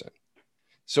perfect person.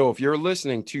 So if you're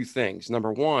listening, two things.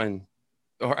 Number one,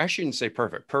 or I shouldn't say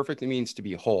perfect. Perfect means to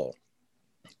be whole.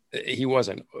 He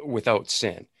wasn't without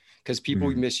sin. Because people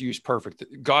misuse perfect.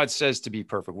 God says to be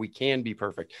perfect. We can be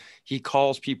perfect. He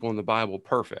calls people in the Bible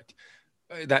perfect.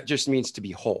 That just means to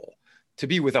be whole. To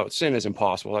be without sin is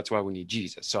impossible. That's why we need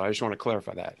Jesus. So I just want to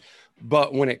clarify that.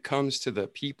 But when it comes to the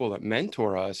people that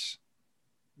mentor us,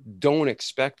 don't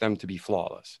expect them to be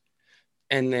flawless.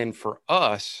 And then for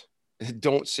us,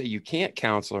 don't say you can't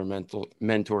counsel or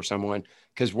mentor someone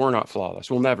because we're not flawless.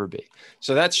 We'll never be.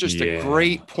 So that's just a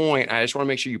great point. I just want to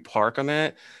make sure you park on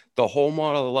that. The whole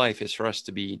model of life is for us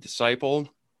to be disciple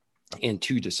and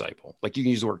to disciple. Like you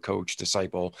can use the word coach,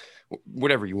 disciple,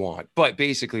 whatever you want. But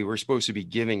basically, we're supposed to be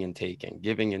giving and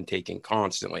taking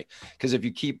constantly. Because if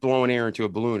you keep blowing air into a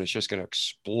balloon, it's just going to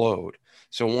explode.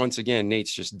 So once again,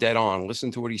 Nate's just dead on.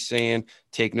 Listen to what he's saying.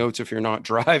 Take notes if you're not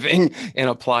driving and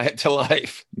apply it to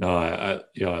life. No, I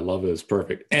love it. It's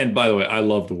perfect. And by the way, I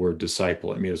love the word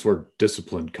disciple. I mean, it's where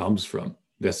discipline comes from.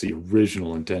 That's the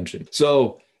original intention.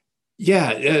 So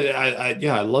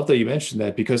I love that you mentioned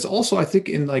that, because also I think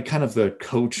in like kind of the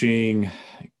coaching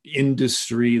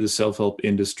industry, the self-help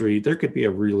industry, there could be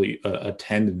a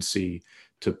tendency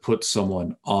to put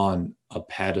someone on a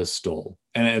pedestal.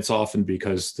 And it's often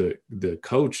because the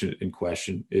coach in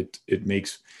question, it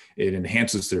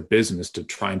enhances their business to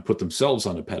try and put themselves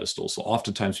on a pedestal. So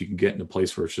oftentimes you can get in a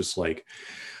place where it's just like,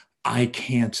 I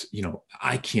can't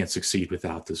succeed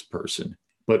without this person.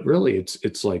 But really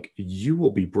it's like you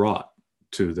will be brought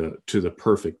to the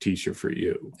perfect teacher for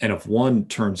you. And if one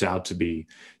turns out to be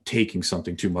taking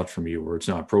something too much from you or it's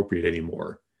not appropriate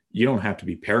anymore, you don't have to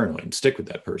be paranoid and stick with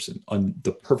that person. And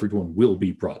the perfect one will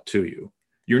be brought to you.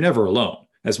 You're never alone.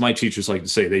 As my teachers like to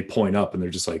say, they point up and they're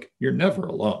just like, you're never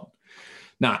alone.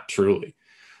 Not truly.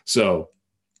 So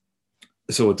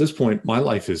at this point, my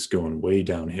life is going way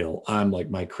downhill. I'm like,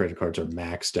 my credit cards are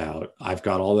maxed out. I've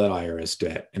got all that IRS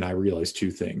debt. And I realized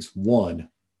two things. One,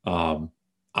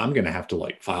 I'm going to have to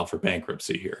like file for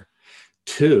bankruptcy here.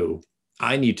 Two,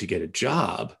 I need to get a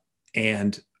job.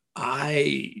 And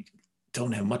I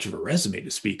don't have much of a resume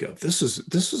to speak of. This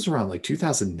was around like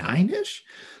 2009-ish.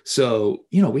 So,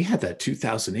 we had that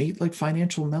 2008 like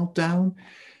financial meltdown.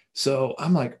 So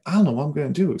I'm like, I don't know what I'm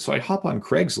going to do. So I hop on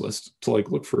Craigslist to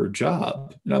like look for a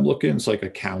job, and I'm looking, it's like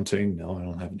accounting. No, I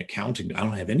don't have an accounting. I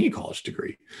don't have any college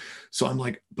degree. So I'm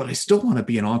like, but I still want to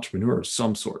be an entrepreneur of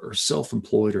some sort, or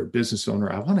self-employed, or business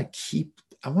owner. I want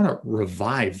to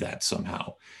revive that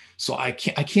somehow. So I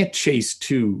can't chase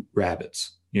two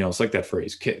rabbits. It's like that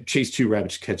phrase, chase two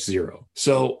rabbits, catch zero.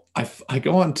 So I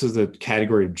go on to the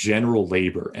category of general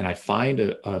labor, and I find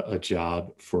a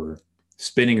job for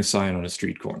spinning a sign on a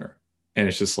street corner. And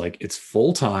it's just like, it's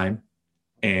full time.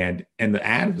 And the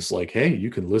ad was like, hey, you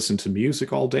can listen to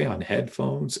music all day on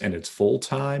headphones, and it's full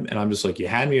time. And I'm just like, you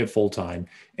had me at full time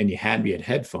and you had me at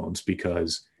headphones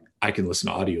because I can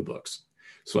listen to audiobooks.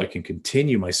 So I can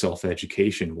continue my self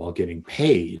education while getting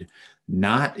paid,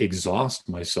 not exhaust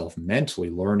myself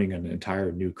mentally learning an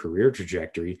entire new career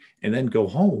trajectory, and then go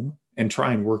home and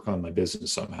try and work on my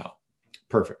business somehow.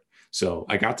 Perfect. So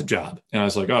I got the job, and I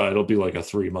was like, oh, it'll be like a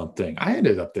 3-month thing. I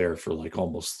ended up there for like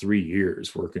almost 3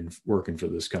 years working for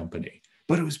this company.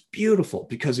 But it was beautiful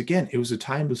because, again, it was a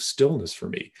time of stillness for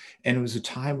me. And it was a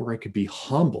time where I could be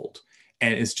humbled.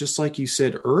 And it's just like you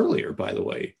said earlier, by the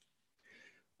way,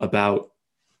 about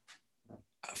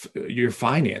your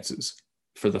finances.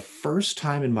 For the first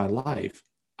time in my life,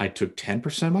 I took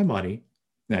 10% of my money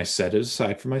and I set it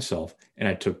aside for myself. And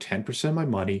I took 10% of my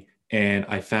money and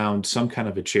I found some kind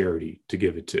of a charity to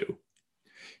give it to.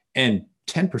 And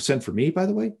 10% for me, by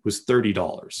the way, was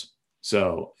 $30.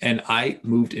 So, and I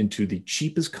moved into the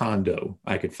cheapest condo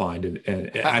I could find.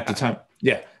 And at the time,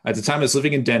 at the time I was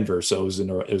living in Denver. So it was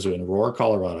in Aurora,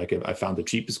 Colorado. I found the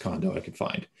cheapest condo I could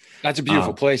find. That's a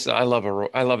beautiful place. I love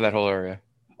that whole area.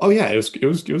 Oh yeah, it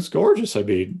was gorgeous. I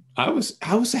mean, I was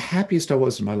the happiest I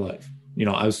was in my life.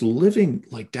 I was living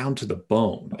like down to the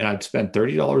bone, and I'd spend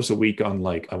 $30 a week on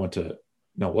like, it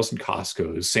wasn't Costco,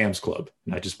 it was Sam's Club,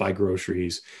 and I just buy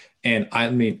groceries. And I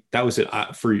mean, that was it.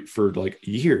 For like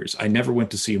years, I never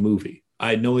went to see a movie. I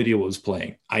had no idea what was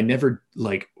playing. I never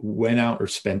like went out or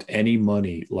spent any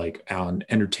money like on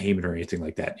entertainment or anything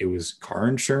like that. It was car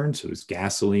insurance, it was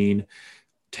gasoline,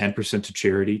 10% to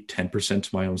charity, 10%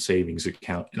 to my own savings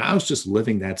account. And I was just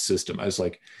living that system. I was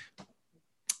like,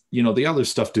 the other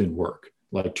stuff didn't work.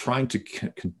 Like trying to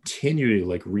continually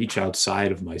like reach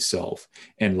outside of myself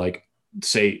and like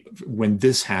say, when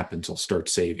this happens, I'll start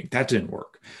saving. That didn't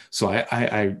work. So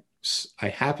I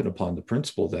happened upon the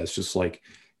principle that's just like,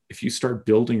 if you start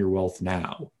building your wealth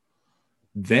now,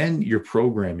 then you're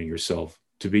programming yourself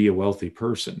to be a wealthy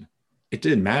person. It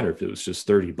didn't matter if it was just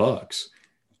 $30.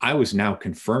 I was now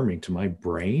confirming to my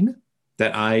brain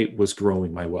that I was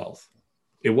growing my wealth.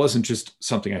 It wasn't just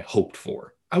something I hoped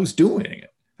for. I was doing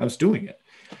it.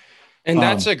 And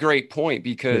that's a great point,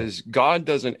 because God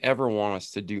doesn't ever want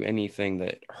us to do anything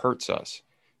that hurts us.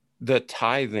 The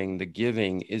tithing, the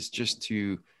giving is just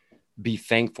to be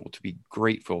thankful, to be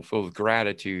grateful, filled with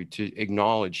gratitude, to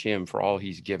acknowledge him for all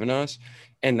he's given us.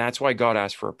 And that's why God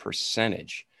asked for a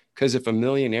percentage, because if a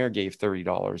millionaire gave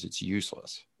 $30, it's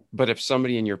useless. But if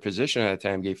somebody in your position at the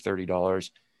time gave $30,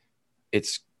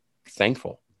 it's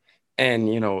thankful. And,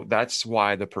 that's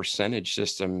why the percentage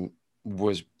system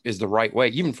is the right way,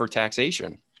 even for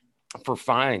taxation, for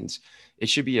fines. It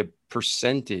should be a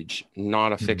percentage,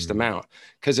 not a fixed amount.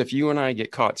 Because if you and I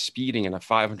get caught speeding in a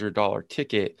 $500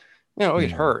 ticket,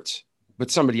 it hurts. But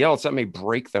somebody else, that may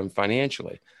break them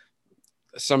financially.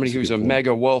 Somebody who's a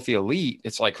mega wealthy elite,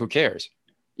 it's like, who cares?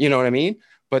 You know what I mean?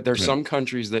 But there's some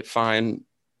countries that fine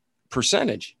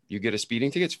percentage. You get a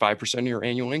speeding ticket, it's 5% of your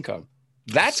annual income.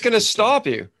 That's going to stop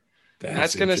you.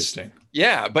 That's going to,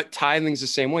 yeah. But tithing's the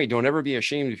same way. Don't ever be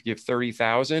ashamed if you give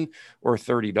 30,000 or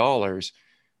 $30.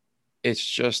 It's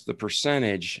just the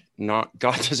percentage. Not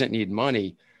God doesn't need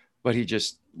money, but he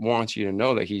just wants you to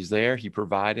know that he's there. He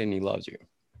provided and he loves you.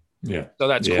 Yeah. So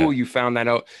that's cool. You found that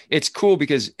out. It's cool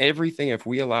because everything, if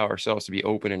we allow ourselves to be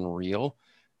open and real,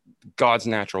 God's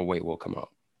natural way will come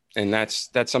out. And that's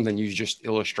something you just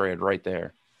illustrated right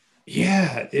there.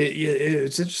 Yeah,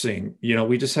 it's interesting.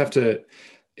 We just have to.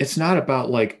 It's not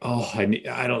about like,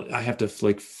 I have to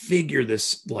like figure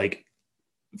this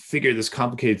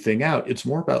complicated thing out. It's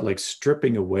more about like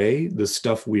stripping away the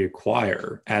stuff we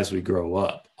acquire as we grow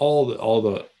up. All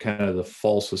the kind of the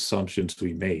false assumptions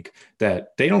we make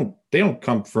that they don't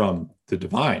come from the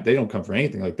divine. They don't come from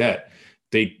anything like that.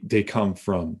 They come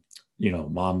from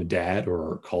mom and dad or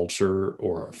our culture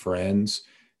or our friends.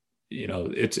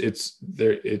 It's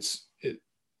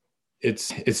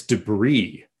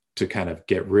debris to kind of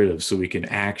get rid of so we can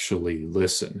actually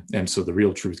listen. And so the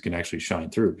real truth can actually shine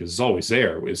through, because it's always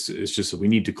there. It's just that we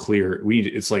need to clear,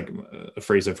 it's like a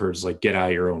phrase I've heard is like, get out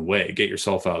of your own way, get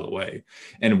yourself out of the way.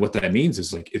 And what that means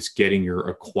is like, it's getting your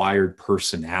acquired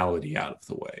personality out of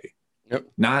the way. Yep.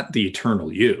 Not the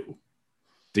eternal you,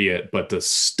 but the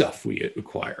stuff we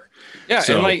acquire. Yeah.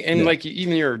 So, like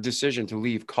even your decision to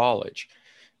leave college,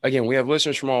 again, we have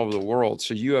listeners from all over the world.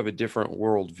 So you have a different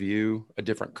worldview, a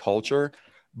different culture.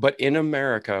 But in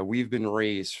America, we've been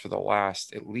raised for the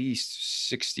last at least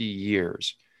 60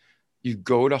 years. You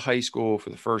go to high school for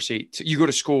the you go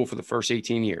to school for the first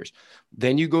 18 years.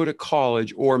 Then you go to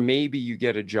college, or maybe you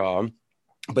get a job,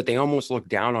 but they almost look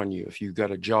down on you if you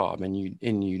got a job and you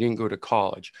didn't go to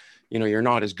college. You know, you're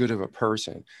not as good of a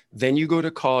person. Then you go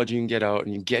to college, you can get out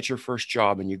and you get your first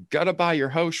job, and you got to buy your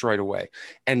house right away.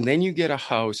 And then you get a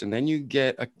house, and then you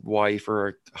get a wife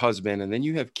or a husband, and then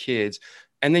you have kids.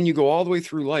 And then you go all the way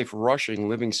through life rushing,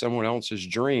 living someone else's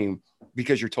dream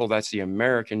because you're told that's the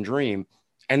American dream.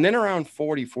 And then around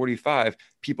 40, 45,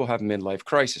 people have midlife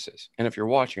crises. And if you're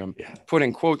watching them,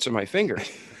 putting quotes on my fingers.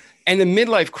 And the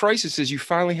midlife crises, you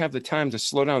finally have the time to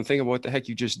slow down and think about what the heck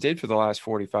you just did for the last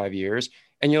 45 years.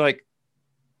 And you're like,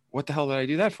 what the hell did I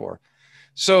do that for?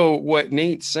 So what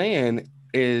Nate's saying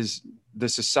is the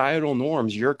societal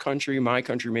norms, your country, my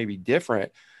country may be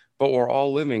different, but we're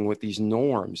all living with these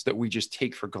norms that we just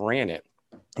take for granted.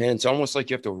 And it's almost like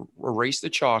you have to erase the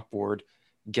chalkboard,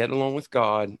 get along with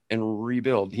God, and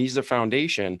rebuild. He's the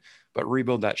foundation, but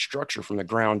rebuild that structure from the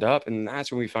ground up. And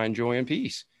that's when we find joy and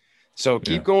peace. So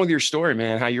keep going with your story,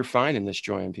 man, how you're finding this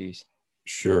joy and peace.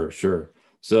 Sure.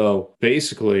 So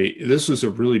basically, this was a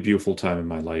really beautiful time in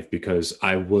my life because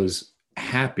I was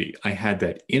happy. I had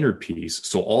that inner peace.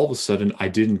 So all of a sudden, I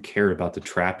didn't care about the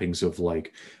trappings of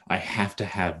like, I have to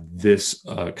have this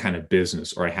kind of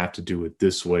business, or I have to do it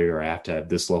this way, or I have to have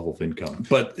this level of income.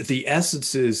 But the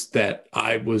essence is that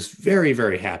I was very,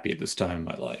 very happy at this time in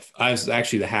my life. I was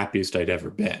actually the happiest I'd ever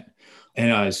been.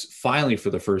 And I was finally, for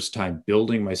the first time,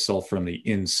 building myself from the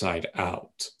inside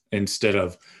out instead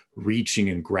of reaching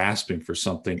and grasping for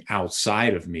something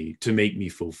outside of me to make me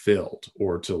fulfilled,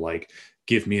 or to like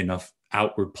give me enough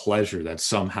outward pleasure that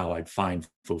somehow I'd find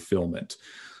fulfillment.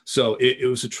 So it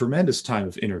was a tremendous time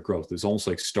of inner growth. It was almost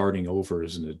like starting over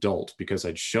as an adult, because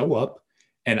I'd show up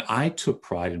and I took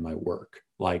pride in my work.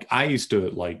 Like I used to,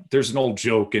 like, there's an old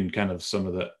joke in kind of some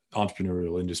of the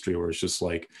entrepreneurial industry where it's just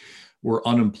like, we're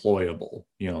unemployable,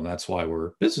 and that's why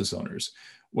we're business owners.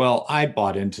 Well, I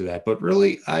bought into that, but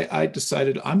really I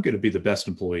decided I'm going to be the best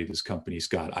employee this company's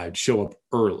got. I'd show up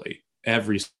early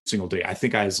every single day. I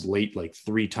think I was late like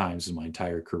 3 times in my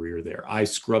entire career there. I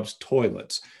scrubbed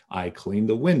toilets, I cleaned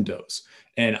the windows,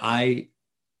 and I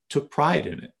took pride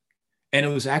in it. And it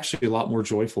was actually a lot more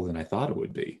joyful than I thought it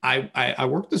would be. I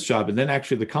worked this job, and then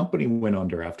actually the company went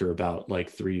under after about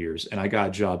like 3 years, and I got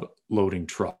a job loading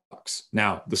trucks.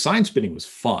 Now, the sign spinning was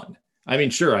fun. I mean,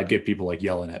 sure, I'd get people like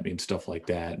yelling at me and stuff like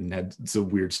that, and had some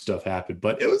weird stuff happen,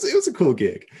 but it was a cool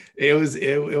gig. It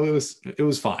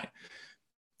was fine.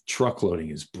 Truck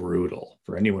loading is brutal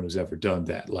for anyone who's ever done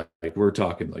that. Like we're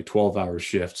talking like 12-hour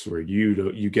shifts where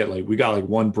you get like, we got like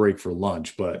one break for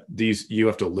lunch, but you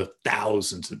have to lift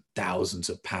thousands and thousands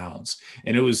of pounds.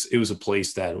 And it was a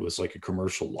place that was like a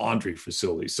commercial laundry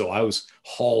facility. So I was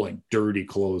hauling dirty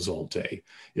clothes all day.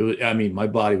 My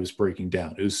body was breaking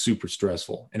down. It was super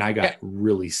stressful. And I got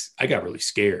really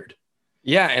scared.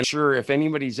 Yeah. And sure, if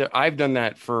I've done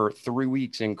that for 3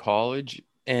 weeks in college,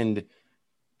 and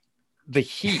the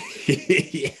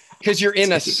heat, because you're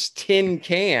in a tin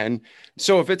can.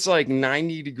 So if it's like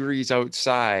 90 degrees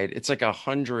outside, it's like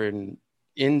 100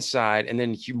 inside, and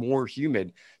then more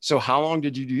humid. So how long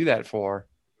did you do that for?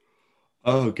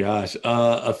 Oh gosh,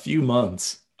 a few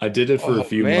months. I did it for a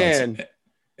few months.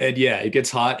 And yeah, it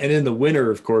gets hot. And in the winter,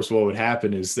 of course, what would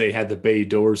happen is they had the bay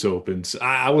doors open. So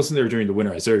I wasn't there during the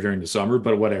winter. I was there during the summer.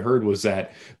 But what I heard was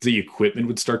that the equipment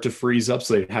would start to freeze up.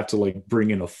 So they'd have to like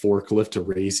bring in a forklift to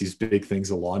raise these big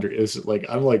things of laundry. It was like,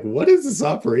 I'm like, what is this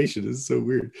operation? This is so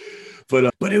weird.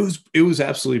 But it was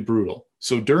absolutely brutal.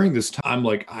 So during this time, I'm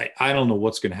like, I don't know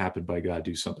what's going to happen, but I got to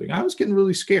do something. I was getting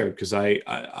really scared because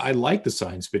I like the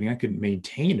sign spinning. I could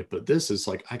maintain it. But this is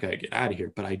like, I got to get out of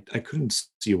here. But I couldn't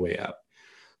see a way out.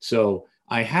 So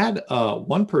I had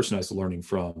one person I was learning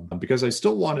from, because I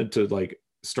still wanted to like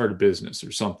start a business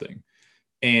or something.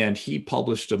 And he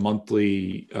published a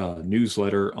monthly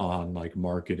newsletter on like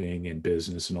marketing and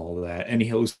business and all of that. And he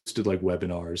hosted like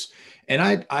webinars. And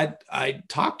I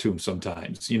talked to him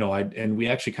sometimes, and we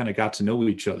actually kind of got to know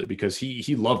each other because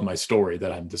he loved my story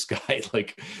that I'm this guy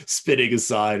like spinning a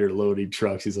sign or loading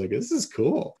trucks. He's like, this is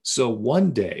cool. So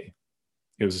one day,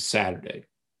 It was a Saturday,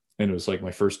 and it was like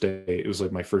my first day. It was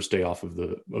like my first day off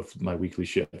of my weekly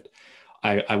shift.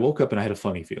 I woke up and I had a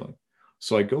funny feeling.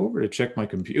 So I go over to check my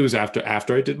computer. It was after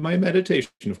I did my meditation,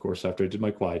 of course, after I did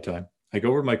my quiet time. I go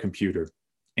over to my computer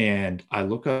and I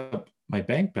look up my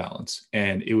bank balance,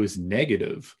 and it was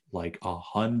negative like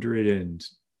 $130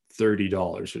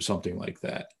 or something like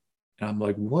that. And I'm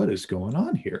like, what is going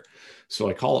on here? So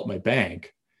I call up my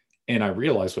bank, and I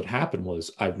realized what happened was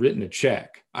I'd written a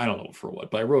check. I don't know for what,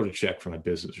 but I wrote a check for my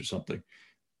business or something.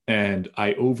 And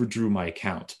I overdrew my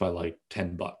account by like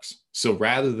 $10. So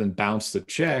rather than bounce the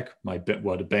check, what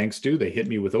do banks do? They hit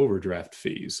me with overdraft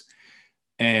fees,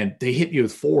 and they hit me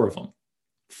with 4 of them,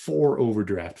 4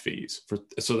 overdraft fees.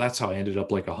 So that's how I ended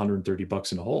up like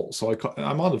 $130 in a hole. So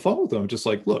I'm on the phone with them, just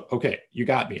like, look, okay, you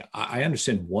got me. I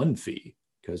understand one fee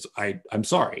because I'm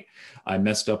sorry, I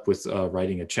messed up with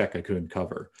writing a check I couldn't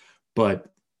cover,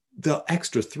 but the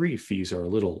extra 3 fees are a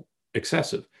little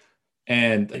excessive.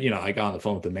 And, I got on the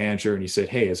phone with the manager, and he said,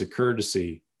 hey, as a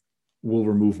courtesy, we'll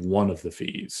remove 1 of the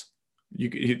fees.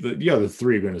 The other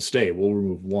 3 are going to stay. We'll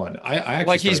remove 1. I actually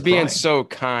like he's being crying. so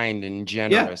kind and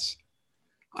generous.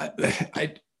 Yeah.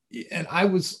 I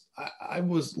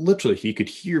was literally, he could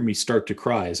hear me start to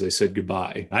cry as I said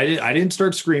goodbye. I didn't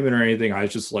start screaming or anything. I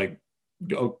was just like,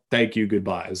 oh, thank you,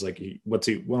 goodbye. I was like, what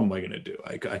am I going to do?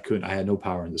 I couldn't, I had no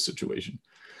power in this situation.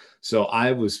 So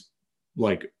I was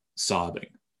like sobbing,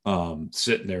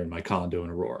 sitting there in my condo in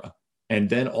Aurora. And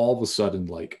then all of a sudden,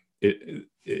 like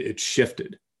it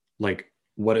shifted, like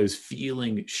what I was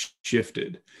feeling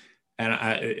shifted. And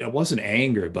it wasn't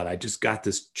anger, but I just got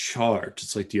this charge.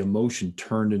 It's like the emotion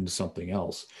turned into something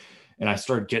else. And I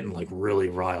started getting like really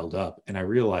riled up. And I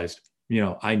realized,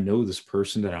 I know this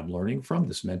person that I'm learning from,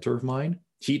 this mentor of mine.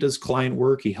 He does client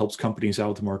work. He helps companies out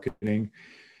with marketing.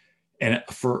 And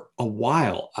for a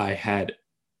while, I had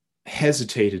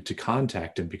hesitated to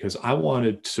contact him because I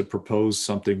wanted to propose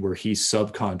something where he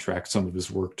subcontracts some of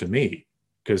his work to me.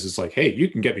 Because it's like, hey, you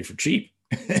can get me for cheap.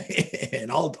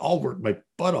 And I'll work my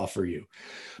butt off for you.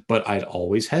 But I'd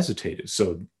always hesitated.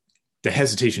 So the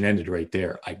hesitation ended right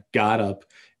there. I got up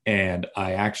and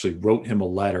I actually wrote him a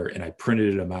letter, and I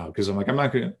printed him out because I'm like, I'm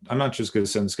not just going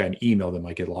to send this guy an email that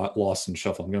might get lost in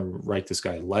shuffle. I'm going to write this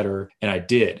guy a letter. And I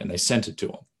did. And I sent it to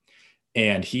him.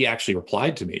 And he actually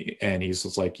replied to me, and he's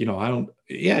just like, I don't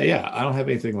have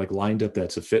anything like lined up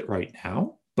that's a fit right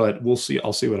now, but we'll see.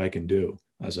 I'll see what I can do.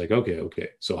 I was like, okay.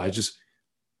 So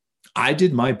I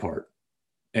did my part,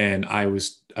 and I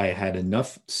had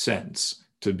enough sense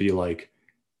to be like,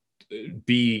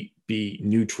 be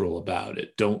neutral about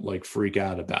it. Don't like freak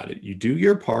out about it. You do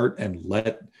your part and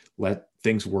let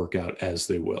things work out as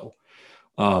they will.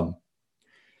 A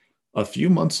few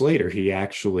months later, he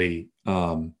actually,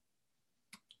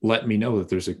 let me know that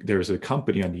there's a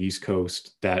company on the East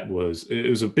Coast it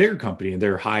was a bigger company, and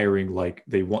they're hiring like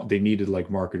they needed like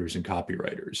marketers and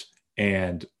copywriters.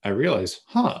 And I realized,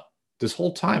 this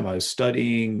whole time I was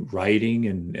studying writing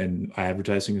and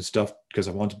advertising and stuff because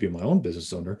I wanted to be my own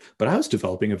business owner, but I was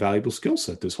developing a valuable skill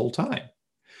set this whole time.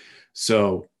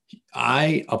 So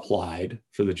I applied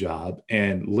for the job,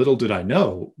 and little did I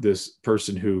know, this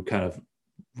person who kind of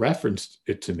referenced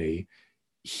it to me,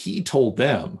 he told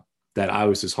them that I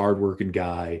was this hardworking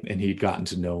guy, and he'd gotten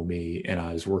to know me, and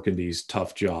I was working these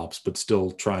tough jobs, but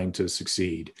still trying to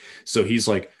succeed. So he's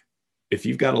like, if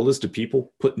you've got a list of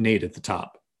people, put Nate at the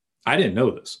top. I didn't know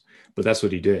this, but that's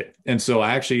what he did. And so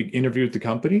I actually interviewed the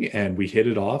company, and we hit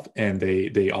it off, and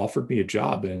they offered me a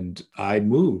job, and I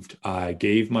moved. I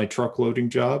gave my truck loading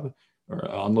job or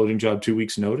unloading job 2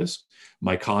 weeks notice.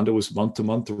 My condo was month to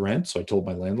month rent. So I told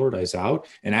my landlord I was out.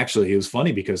 And actually it was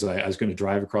funny because I was going to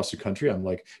drive across the country. I'm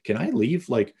like, can I leave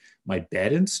like my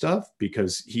bed and stuff?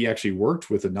 Because he actually worked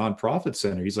with a nonprofit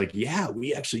center. He's like, yeah,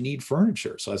 we actually need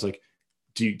furniture. So I was like,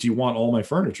 do you want all my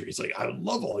furniture? He's like, I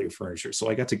love all your furniture. So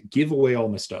I got to give away all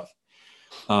my stuff.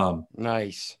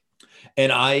 Nice.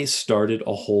 And I started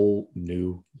a whole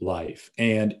new life,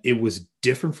 and it was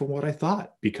different from what I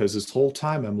thought, because this whole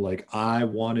time I'm like, I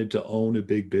wanted to own a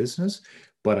big business,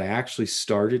 but I actually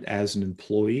started as an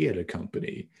employee at a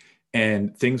company,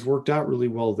 and things worked out really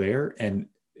well there. And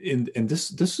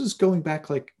this is going back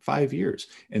like 5 years.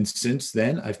 And since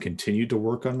then, I've continued to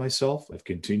work on myself. I've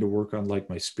continued to work on like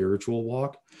my spiritual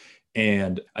walk,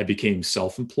 and I became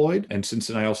self-employed. And since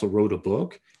then, I also wrote a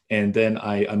book. And then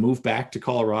I moved back to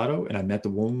Colorado, and I met the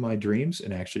woman of my dreams.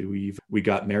 And actually we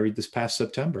got married this past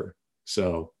September.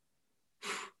 So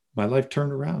my life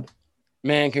turned around.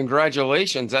 Man,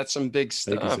 congratulations. That's some big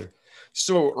stuff. Thank you, sir.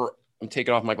 So I'm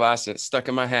taking off my glasses. It's stuck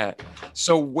in my hat.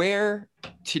 So where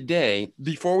today,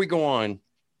 before we go on,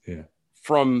 yeah,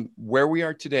 from where we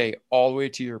are today all the way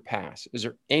to your past, is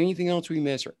there anything else we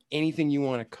missed or anything you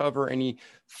want to cover? Any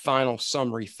final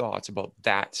summary thoughts about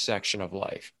that section of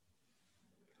life?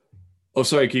 Oh,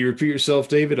 sorry. Can you repeat yourself,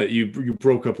 David? You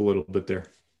broke up a little bit there.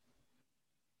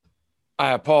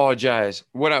 I apologize.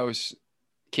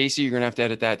 Casey, you're going to have to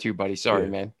edit that too, buddy. Sorry,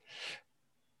 man.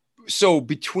 So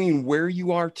between where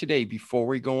you are today, before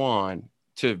we go on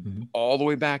to all the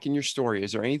way back in your story,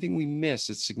 is there anything we missed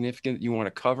that's significant that you want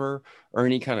to cover, or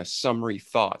any kind of summary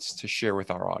thoughts to share with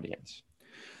our audience?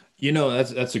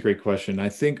 That's a great question. I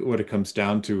think what it comes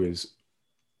down to is,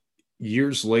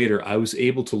 years later, I was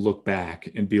able to look back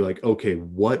and be like, okay,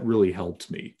 what really helped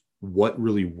me? What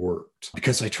really worked?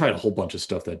 Because I tried a whole bunch of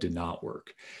stuff that did not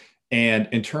work. And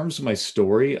in terms of my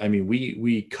story, I mean,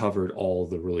 we covered all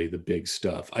the big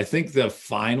stuff. I think the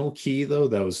final key, though,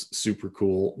 that was super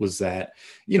cool was that,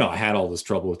 I had all this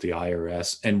trouble with the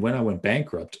IRS. And when I went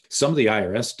bankrupt, some of the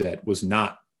IRS debt was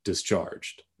not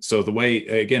discharged. So the way,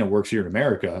 again, it works here in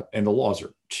America, and the laws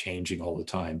are changing all the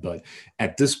time. But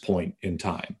at this point in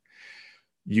time,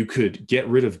 you could get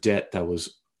rid of debt that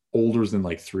was older than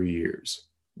like 3 years.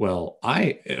 Well,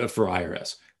 for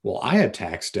IRS. Well, I had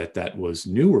tax debt that was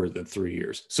newer than 3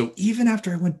 years. So even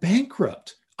after I went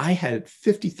bankrupt, I had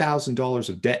 $50,000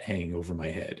 of debt hanging over my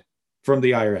head from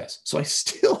the IRS. So I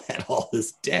still had all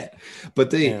this debt, but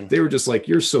they were just like,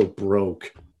 you're so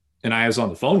broke. And I was on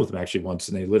the phone with them actually once,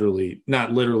 and they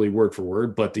not literally word for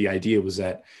word, but the idea was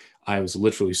that I was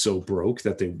literally so broke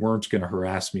that they weren't going to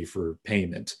harass me for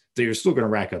payment. They were still going to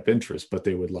rack up interest, but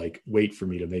they would like wait for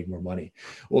me to make more money.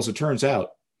 Well, as it turns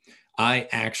out, I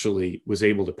actually was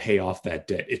able to pay off that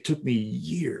debt. It took me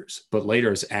years, but later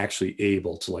I was actually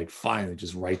able to like finally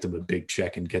just write them a big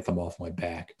check and get them off my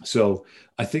back. So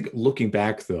I think looking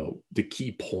back though, the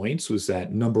key points was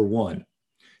that, number one,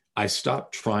 I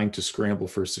stopped trying to scramble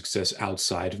for success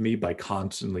outside of me by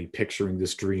constantly picturing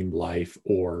this dream life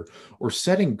or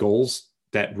setting goals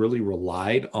that really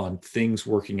relied on things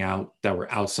working out that were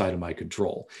outside of my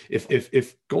control.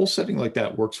 If goal setting like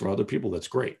that works for other people, that's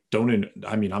great. I'm not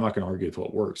going to argue with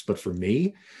what works, but for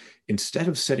me, instead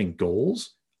of setting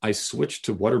goals, I switched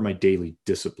to what are my daily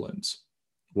disciplines?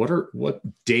 What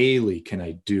daily can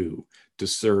I do to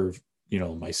serve,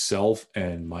 myself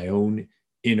and my own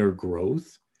inner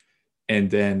growth? And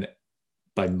then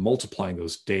by multiplying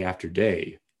those day after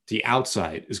day, the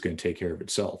outside is going to take care of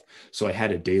itself. So I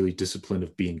had a daily discipline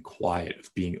of being quiet,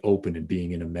 of being open, and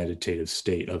being in a meditative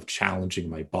state, of challenging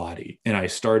my body. And I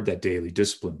started that daily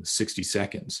discipline with 60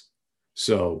 seconds.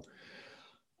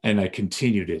 And I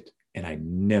continued it, and I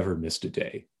never missed a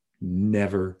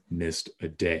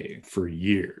day for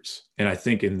years. And I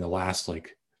think in the last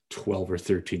like 12 or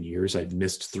 13 years, I'd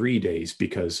missed 3 days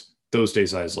because those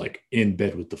days I was like in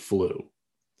bed with the flu.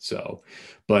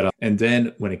 And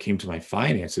then when it came to my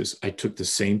finances, I took the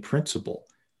same principle.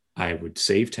 I would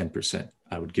save 10%.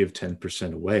 I would give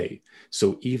 10% away.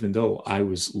 So even though I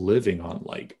was living on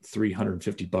like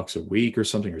 $350 a week or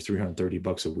something, or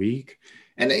 $330 a week,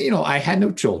 and, I had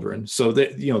no children. So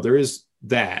that, there is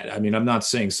that. I mean, I'm not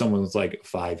saying someone with like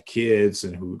 5 kids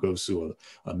and who goes through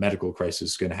a medical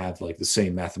crisis is going to have like the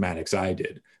same mathematics I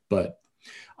did, but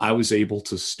I was able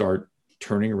to start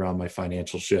turning around my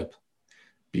financial ship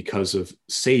because of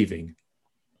saving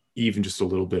even just a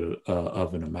little bit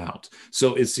of an amount.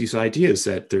 So it's these ideas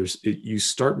that you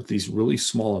start with these really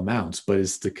small amounts, but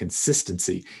it's the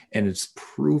consistency, and it's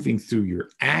proving through your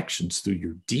actions, through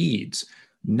your deeds,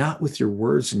 not with your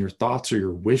words and your thoughts or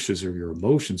your wishes or your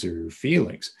emotions or your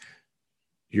feelings,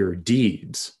 your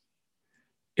deeds.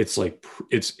 It's like,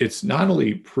 it's not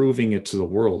only proving it to the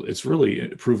world, it's really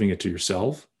proving it to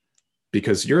yourself,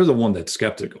 because you're the one that's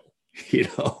skeptical.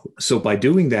 So by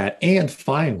doing that, and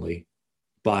finally,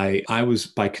 by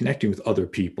connecting with other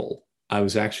people, I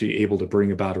was actually able to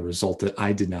bring about a result that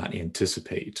I did not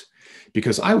anticipate,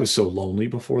 because I was so lonely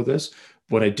before this.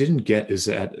 What I didn't get is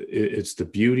that it's the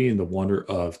beauty and the wonder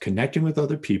of connecting with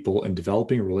other people and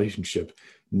developing a relationship,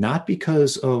 not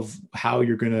because of how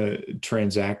you're going to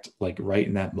transact like right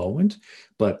in that moment,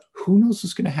 but who knows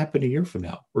what's going to happen a year from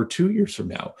now or 2 years from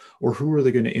now, or who are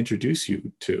they going to introduce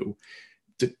you to?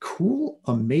 The cool,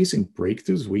 amazing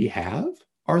breakthroughs we have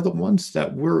are the ones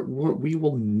that we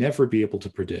will never be able to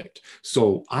predict.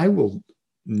 So I will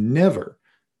never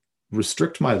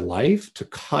restrict my life to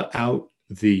cut out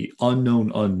the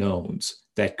unknown unknowns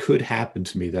that could happen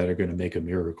to me that are going to make a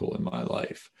miracle in my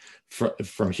life.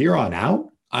 From here on out,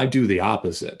 I do the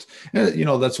opposite. And,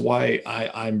 that's why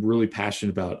I'm really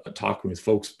passionate about talking with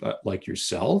folks like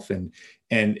yourself. And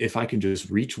if I can just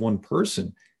reach one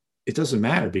person, it doesn't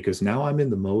matter because now I'm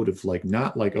in the mode of like,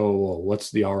 not like, oh, well,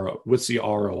 what's the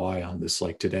ROI on this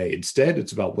like today? Instead,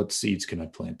 it's about what seeds can I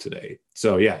plant today?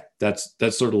 So yeah, that's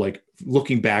sort of like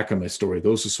looking back on my story.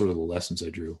 Those are sort of the lessons I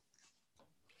drew.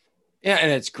 Yeah.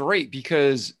 And it's great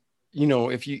because,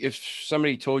 if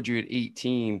somebody told you at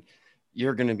 18,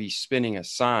 you're going to be spinning a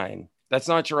sign, that's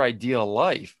not your ideal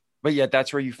life, but yet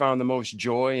that's where you found the most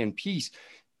joy and peace.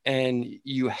 And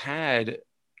you had,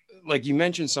 like you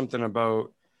mentioned something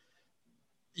about,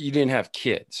 you didn't have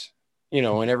kids,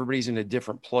 and everybody's in a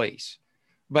different place.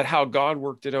 But how God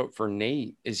worked it out for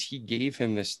Nate is he gave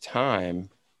him this time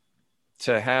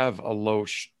to have a low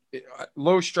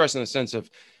stress in the sense of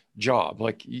job.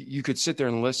 Like you could sit there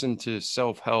and listen to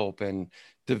self-help and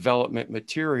development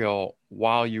material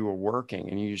while you were working,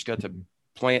 and you just got to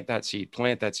plant that seed.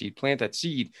 And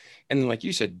then, like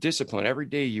you said, discipline. Every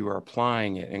day you are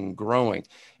applying it and growing.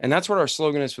 And that's what our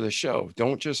slogan is for the show.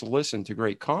 Don't just listen to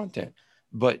great content,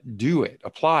 but do it,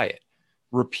 apply it,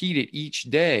 repeat it each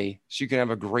day so you can have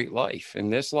a great life in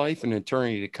this life and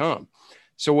eternity to come.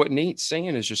 So what Nate's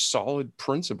saying is just solid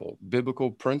principle,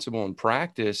 biblical principle and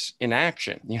practice in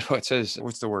action. It says,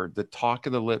 what's the word? The talk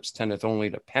of the lips tendeth only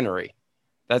to penury.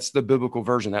 That's the biblical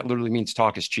version. That literally means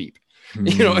talk is cheap.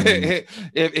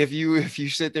 If you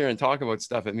sit there and talk about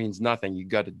stuff, it means nothing. You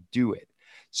got to do it.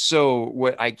 So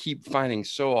what I keep finding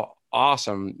so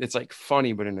awesome, it's like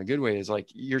funny, but in a good way, is like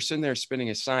you're sitting there spinning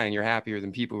a sign. You're happier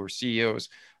than people who are CEOs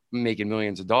making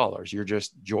millions of dollars. You're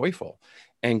just joyful.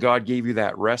 And God gave you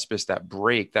that respite, that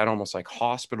break, that almost like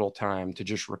hospital time to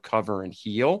just recover and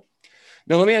heal.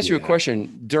 Now, let me ask you a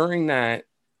question. During that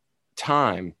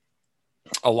time,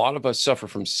 a lot of us suffer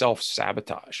from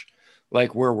self-sabotage,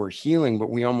 like where we're healing,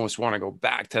 but we almost want to go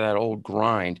back to that old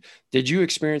grind. Did you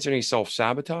experience any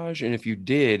self-sabotage? And if you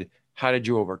did, how did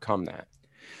you overcome that?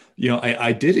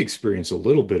 I did experience a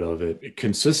little bit of it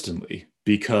consistently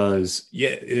because,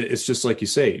 it's just like you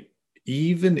say,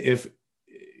 even if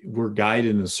we're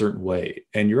guided in a certain way,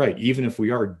 and you're right, even if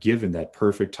we are given that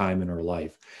perfect time in our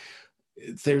life,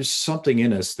 there's something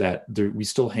in us that we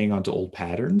still hang on to old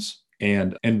patterns,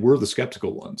 and we're the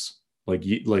skeptical ones, like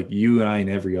you and I and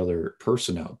every other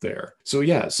person out there. So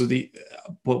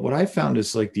but what I found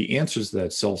is like the answers to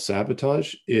that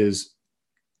self-sabotage is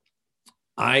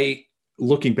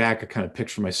looking back, I kind of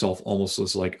picture myself almost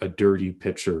as like a dirty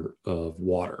pitcher of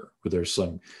water where there's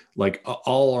some like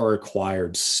all our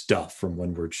acquired stuff from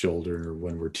when we're children or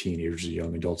when we're teenagers or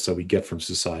young adults that we get from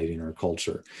society and our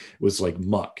culture was like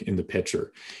muck in the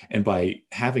pitcher. And by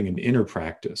having an inner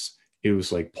practice, it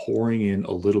was like pouring in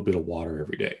a little bit of water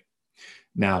every day.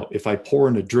 Now, if I pour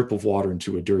in a drip of water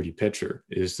into a dirty pitcher,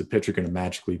 is the pitcher going to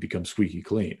magically become squeaky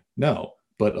clean? No,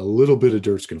 but a little bit of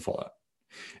dirt's going to fall out.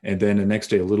 And then the next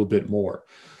day, a little bit more.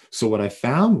 So what I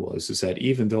found is that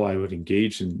even though I would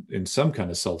engage in some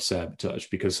kind of self-sabotage,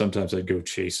 because sometimes I'd go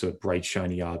chase a bright,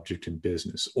 shiny object in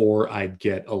business, or I'd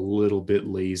get a little bit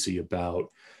lazy about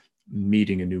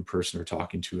meeting a new person or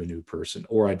talking to a new person,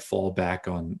 or I'd fall back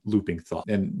on looping thought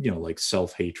and, like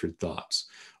self-hatred thoughts,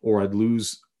 or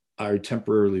I'd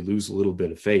temporarily lose a little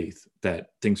bit of faith that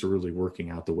things are really working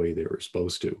out the way they were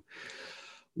supposed to.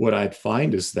 What I'd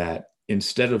find is that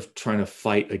instead of trying to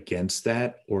fight against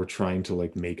that or trying to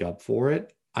like make up for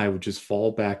it, I would just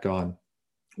fall back on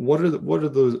what are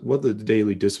the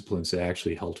daily disciplines that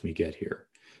actually helped me get here,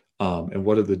 and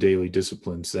what are the daily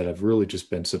disciplines that have really just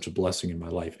been such a blessing in my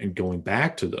life, and going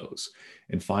back to those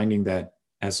and finding that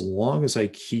as long as I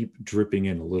keep dripping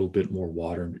in a little bit more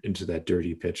water into that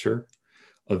dirty pitcher,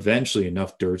 eventually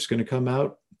enough dirt's going to come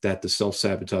out that the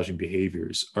self-sabotaging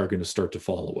behaviors are going to start to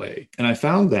fall away. And I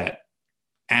found that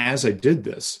as I did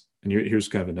this, and here's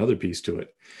kind of another piece to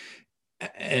it,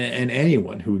 and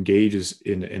anyone who engages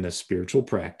in a spiritual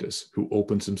practice, who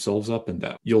opens themselves up in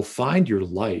that, you'll find your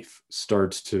life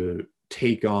starts to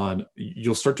take on,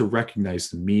 you'll start to recognize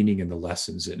the meaning and the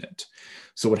lessons in it.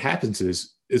 So what happens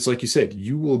is, it's like you said,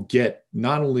 you will get,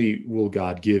 not only will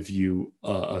God give you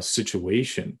a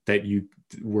situation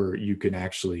where you can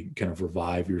actually kind of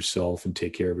revive yourself and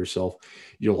take care of yourself,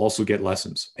 you'll also get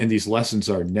lessons. And these lessons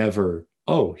are never,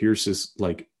 oh, here's this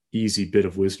like easy bit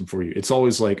of wisdom for you. It's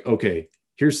always like, okay,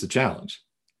 here's the challenge.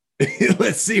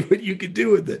 Let's see what you can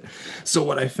do with it. So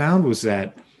what I found was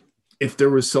that if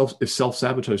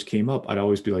self-sabotage came up, I'd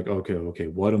always be like, okay,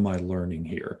 what am I learning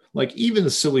here? Like even a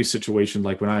silly situation,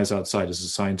 like when I was outside as a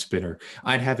sign spinner,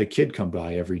 I'd have a kid come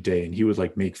by every day and he would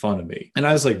like make fun of me. And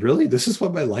I was like, really? This is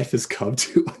what my life has come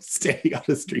to? I'm standing on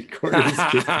a street corner.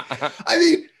 I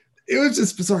mean, it was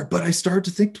just bizarre. But I started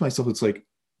to think to myself, it's like,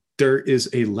 there is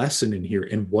a lesson in here.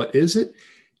 And what is it?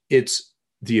 It's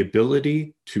the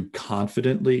ability to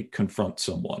confidently confront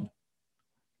someone.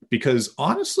 because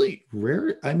honestly,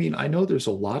 I mean, I know there's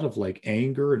a lot of like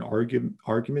anger and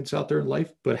arguments out there in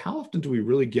life, but how often do we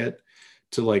really get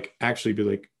to like actually be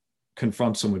like,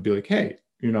 confront someone, be like, hey,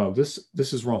 this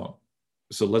is wrong.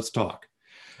 So let's talk.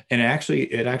 And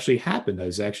it actually happened. I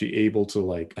was actually able to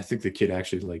like, I think the kid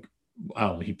actually like, I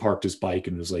don't know, he parked his bike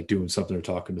and was like doing something or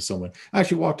talking to someone. I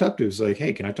actually walked up to him, was like,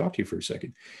 hey, can I talk to you for a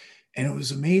second? And it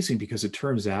was amazing because it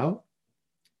turns out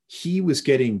he was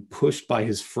getting pushed by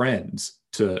his friends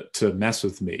to mess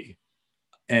with me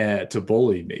and to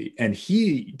bully me. And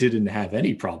he didn't have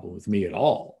any problem with me at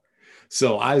all.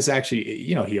 So I was actually,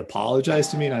 he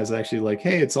apologized to me and I was actually like,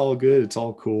 hey, it's all good. It's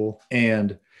all cool.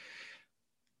 And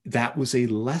that was a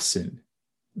lesson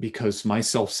because my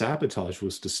self-sabotage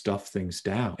was to stuff things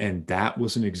down. And that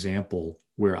was an example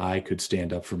where I could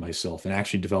stand up for myself and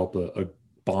actually develop a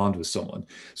bond with someone.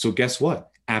 So guess what?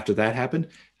 After that happened,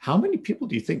 how many people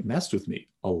do you think messed with me?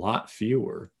 A lot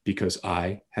fewer, because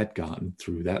I had gotten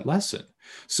through that lesson.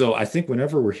 So I think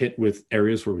whenever we're hit with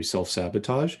areas where we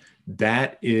self-sabotage,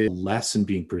 that is a lesson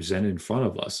being presented in front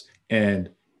of us.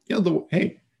 And,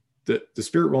 the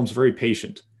spirit realm's very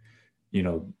patient.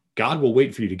 God will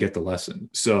wait for you to get the lesson.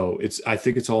 So I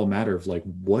think it's all a matter of like,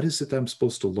 what is it that I'm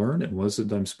supposed to learn and what is it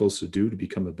that I'm supposed to do to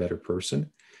become a better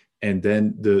person? And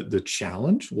then the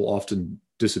challenge will often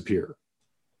disappear.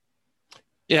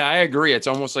 Yeah, I agree. It's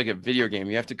almost like a video game.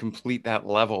 You have to complete that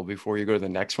level before you go to the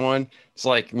next one. It's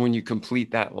like when you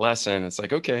complete that lesson, it's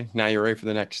like, okay, now you're ready for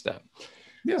the next step.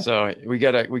 Yeah. So we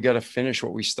gotta finish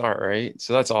what we start, right?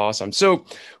 So that's awesome. So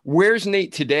where's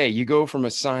Nate today? You go from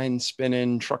a sign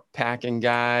spinning, truck packing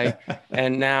guy,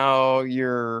 and now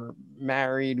you're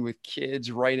married with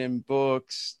kids, writing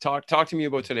books. Talk to me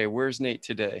about today. Where's Nate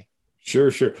today?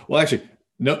 Sure. Well, actually,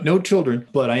 no children,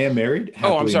 but I am married.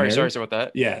 Oh, I'm sorry. Sorry about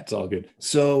that. Yeah, it's all good.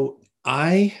 So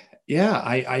I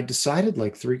decided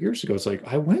like 3 years ago, it's like,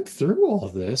 I went through all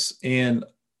of this and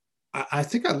I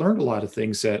think I learned a lot of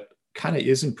things that kind of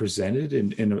isn't presented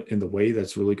in the way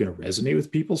that's really going to resonate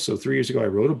with people. So 3 years ago, I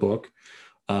wrote a book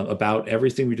about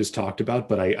everything we just talked about,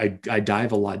 but I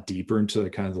dive a lot deeper into the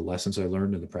kind of the lessons I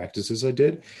learned and the practices I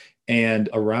did. And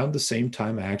around the same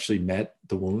time, I actually met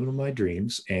the woman of my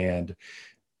dreams. And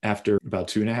after about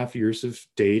 2.5 years of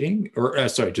dating,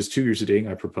 just 2 years of dating,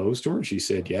 I proposed to her and she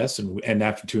said yes. And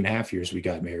after 2.5 years, we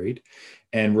got married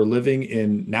and we're living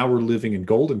in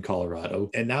Golden, Colorado.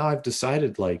 And now I've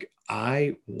decided like,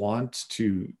 I want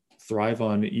to thrive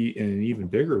in an even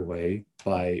bigger way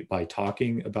by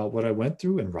talking about what I went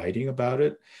through and writing about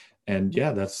it. And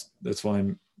yeah, that's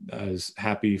why I was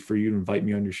happy for you to invite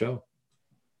me on your show.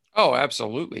 Oh,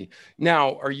 absolutely.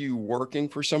 Now, are you working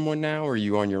for someone now? Or are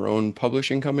you on your own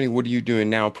publishing company? What are you doing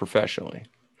now professionally?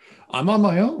 I'm on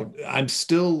my own. I'm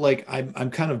still like,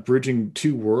 I'm kind of bridging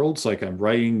two worlds. Like I'm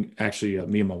writing, actually,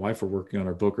 me and my wife are working on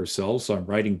our book ourselves. So I'm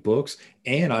writing books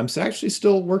and I'm actually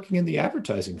still working in the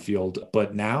advertising field,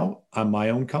 but now I'm my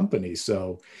own company.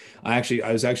 So I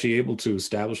was actually able to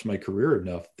establish my career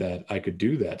enough that I could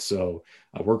do that. So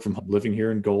I work from living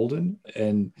here in Golden,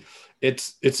 and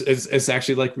it's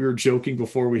actually like we were joking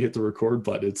before we hit the record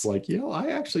button. It's like,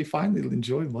 I actually finally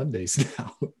enjoy Mondays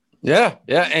now. Yeah.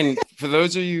 And for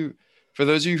those of you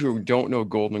who don't know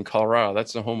Golden, Colorado,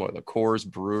 that's the home of the Coors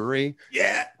Brewery.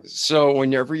 Yeah. So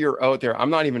whenever you're out there, I'm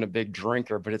not even a big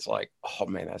drinker, but it's like, oh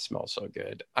man, that smells so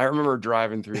good. I remember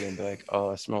driving through and be like,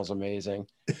 oh, it smells amazing.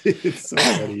 It's so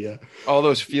funny, yeah. All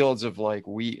those fields of like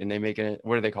wheat, and they make it,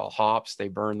 what do they call hops? They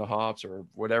burn the hops or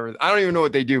whatever. I don't even know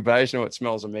what they do, but I just know it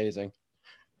smells amazing.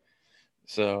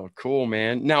 So cool,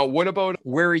 man. Now, what about,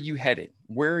 where are you headed?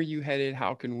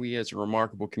 How can we as a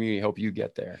remarkable community help you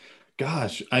get there?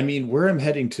 Gosh, I mean, where I'm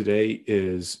heading today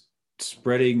is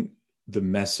spreading the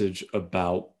message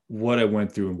about what I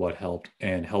went through and what helped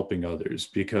and helping others.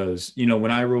 Because,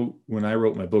 when I wrote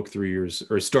my book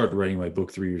started writing my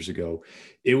book 3 years ago,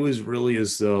 it was really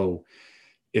as though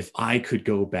if I could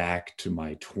go back to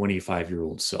my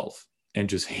 25-year-old self and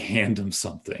just hand him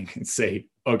something and say,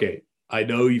 okay, I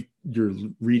know you're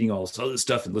reading all this other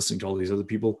stuff and listening to all these other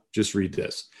people, just read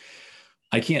this.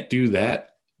 I can't do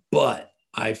that, but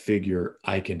I figure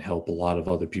I can help a lot of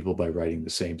other people by writing the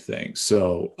same thing.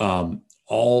 So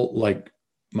all like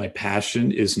my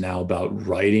passion is now about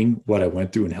writing what I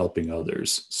went through and helping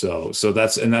others. So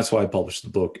that's why I published the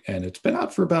book, and it's been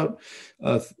out for about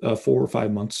 4 or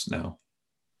 5 months now.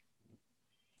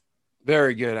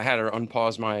 Very good. I had to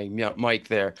unpause my mic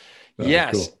there.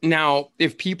 Yes. Cool. Now,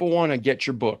 if people want to get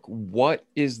your book, what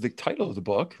is the title of the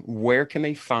book? Where can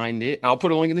they find it? I'll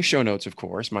put a link in the show notes, of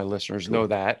course. My listeners know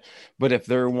that. But if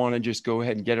they want to just go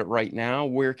ahead and get it right now,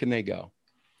 where can they go?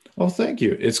 Oh, thank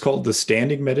you. It's called The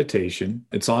Standing Meditation.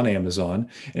 It's on Amazon.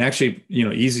 And actually,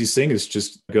 easiest thing is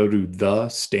just go to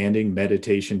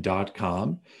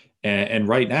thestandingmeditation.com. And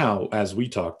right now, as we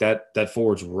talk, that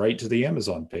forwards right to the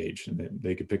Amazon page, and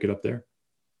they could pick it up there.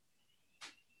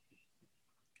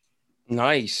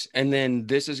 Nice. And then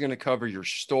this is going to cover your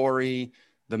story,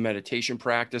 the meditation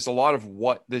practice, a lot of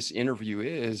what this interview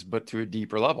is, but to a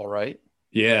deeper level, right?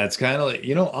 Yeah, it's kind of like,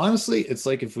 honestly, it's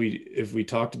like if we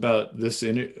talked about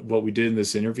what we did in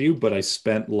this interview, but I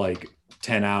spent like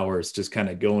 10 hours just kind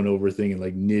of going over things in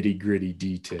like nitty gritty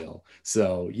detail.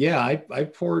 So yeah, I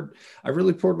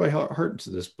really poured my heart into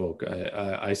this book.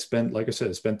 I spent, like I said,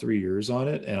 I spent 3 years on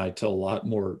it, and I tell a lot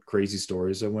more crazy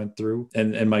stories I went through.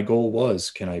 And my goal was,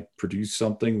 can I produce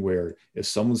something where if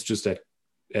someone's just at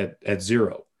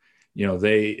zero,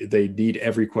 they need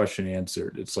every question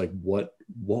answered. It's like, what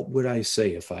would I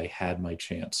say if I had my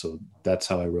chance? So that's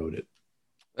how I wrote it.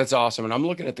 That's awesome. And I'm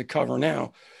looking at the cover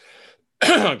now.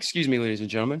 Excuse me, ladies and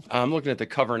gentlemen. I'm looking at the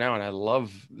cover now, and I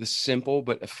love the simple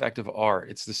but effective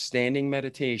art. It's the standing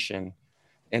meditation,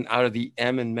 and out of the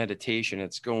M in meditation,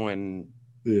 it's going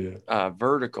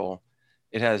vertical.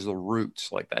 It has the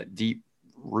roots, like that deep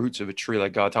roots of a tree,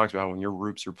 like God talks about. When your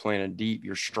roots are planted deep,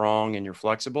 you're strong and you're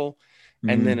flexible.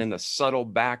 And then in the subtle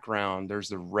background, there's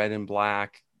the red and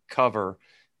black cover,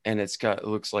 and it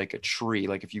looks like a tree.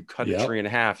 Like if you cut a tree in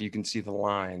half, you can see the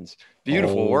lines.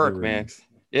 Beautiful work, man.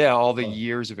 Yeah, all the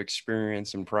years of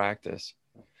experience and practice.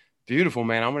 Beautiful,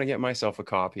 man. I'm going to get myself a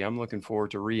copy. I'm looking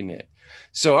forward to reading it.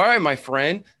 So, all right, my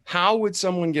friend, how would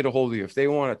someone get a hold of you? If they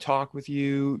want to talk with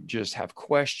you, just have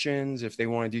questions, if they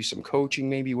want to do some coaching,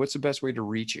 maybe, what's the best way to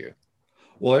reach you?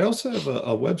 Well, I also have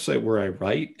a website where I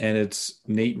write, and it's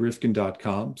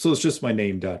naterifkin.com. So it's just my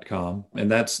name.com. And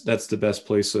that's the best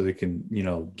place so they can,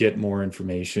 get more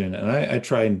information. And I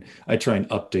try and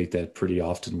update that pretty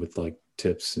often with like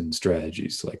tips and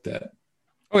strategies like that.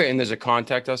 Okay. And there's a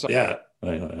contact us. Yeah,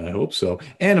 I hope so.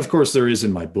 And of course there is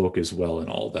in my book as well and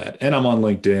all that. And I'm on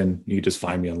LinkedIn. You can just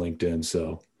find me on LinkedIn.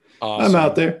 So awesome. I'm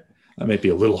out there. I may be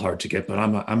a little hard to get, but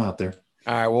I'm out there.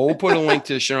 All right. Well, we'll put a link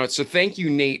to the show notes. So thank you,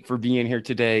 Nate, for being here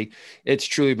today. It's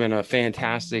truly been a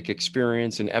fantastic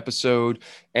experience and episode.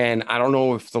 And I don't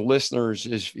know if the listeners,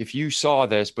 if you saw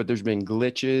this, but there's been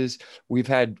glitches. We've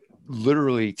had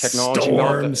literally technology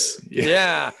storms.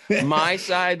 Yeah. My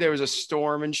side, there was a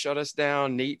storm and shut us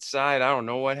down. Nate's side, I don't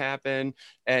know what happened.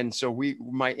 And so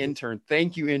my intern,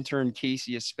 thank you, intern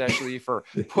Casey, especially for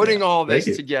putting all this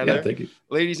together. Yeah, thank you.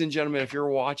 Ladies and gentlemen, if you're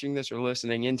watching this or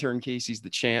listening, intern Casey's the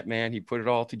champ, man. He put it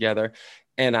all together.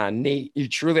 And Nate, you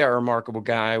truly are a remarkable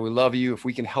guy. We love you. If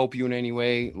we can help you in any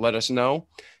way, let us know.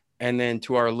 And then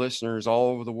to our listeners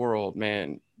all over the world,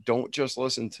 man, don't just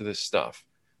listen to this stuff,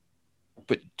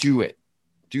 but do it.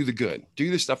 Do the good.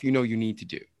 Do the stuff you know you need to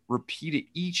do. Repeat it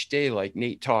each day like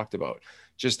Nate talked about.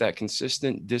 Just that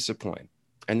consistent discipline.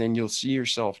 And then you'll see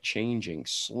yourself changing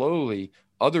slowly.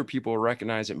 Other people will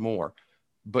recognize it more,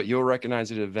 but you'll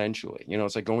recognize it eventually.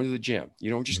 It's like going to the gym.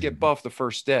 You don't just get buff the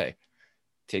first day. It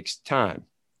takes time.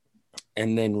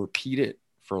 And then repeat it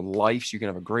for life so you can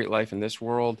have a great life in this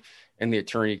world and the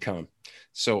eternity come.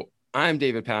 So I'm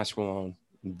David Pasqualone.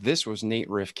 This was Nate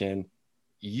Rifkin.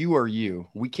 You are you.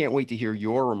 We can't wait to hear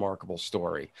your remarkable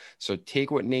story. So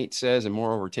take what Nate says, and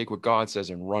moreover, take what God says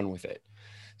and run with it.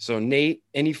 So Nate,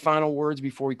 any final words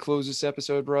before we close this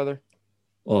episode, brother?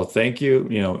 Well, thank you.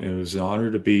 It was an honor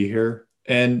to be here.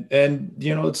 And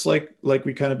it's like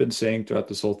we kind of been saying throughout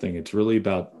this whole thing, it's really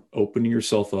about opening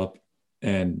yourself up,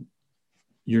 and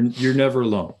you're never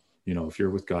alone. If you're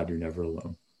with God, you're never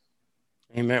alone.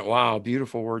 Amen. Wow.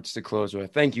 Beautiful words to close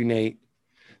with. Thank you, Nate.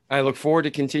 I look forward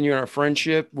to continuing our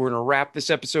friendship. We're going to wrap this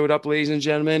episode up, ladies and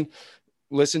gentlemen.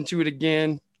 Listen to it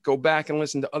again. Go back and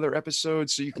listen to other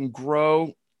episodes so you can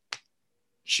grow.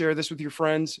 Share this with your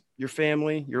friends, your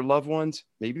family, your loved ones.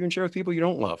 Maybe even share with people you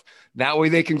don't love. That way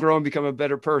they can grow and become a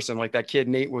better person, like that kid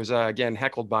Nate was, again,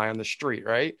 heckled by on the street,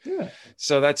 right? Yeah.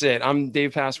 So that's it. I'm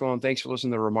Dave Pasquale, and thanks for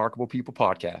listening to the Remarkable People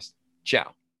Podcast.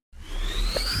 Ciao.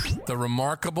 The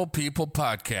Remarkable People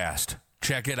Podcast.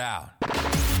 Check it out.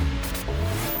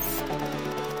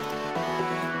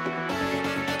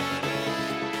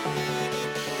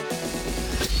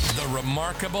 The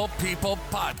Remarkable People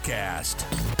Podcast.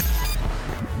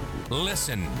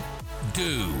 Listen,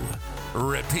 do,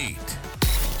 repeat.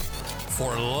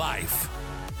 For life.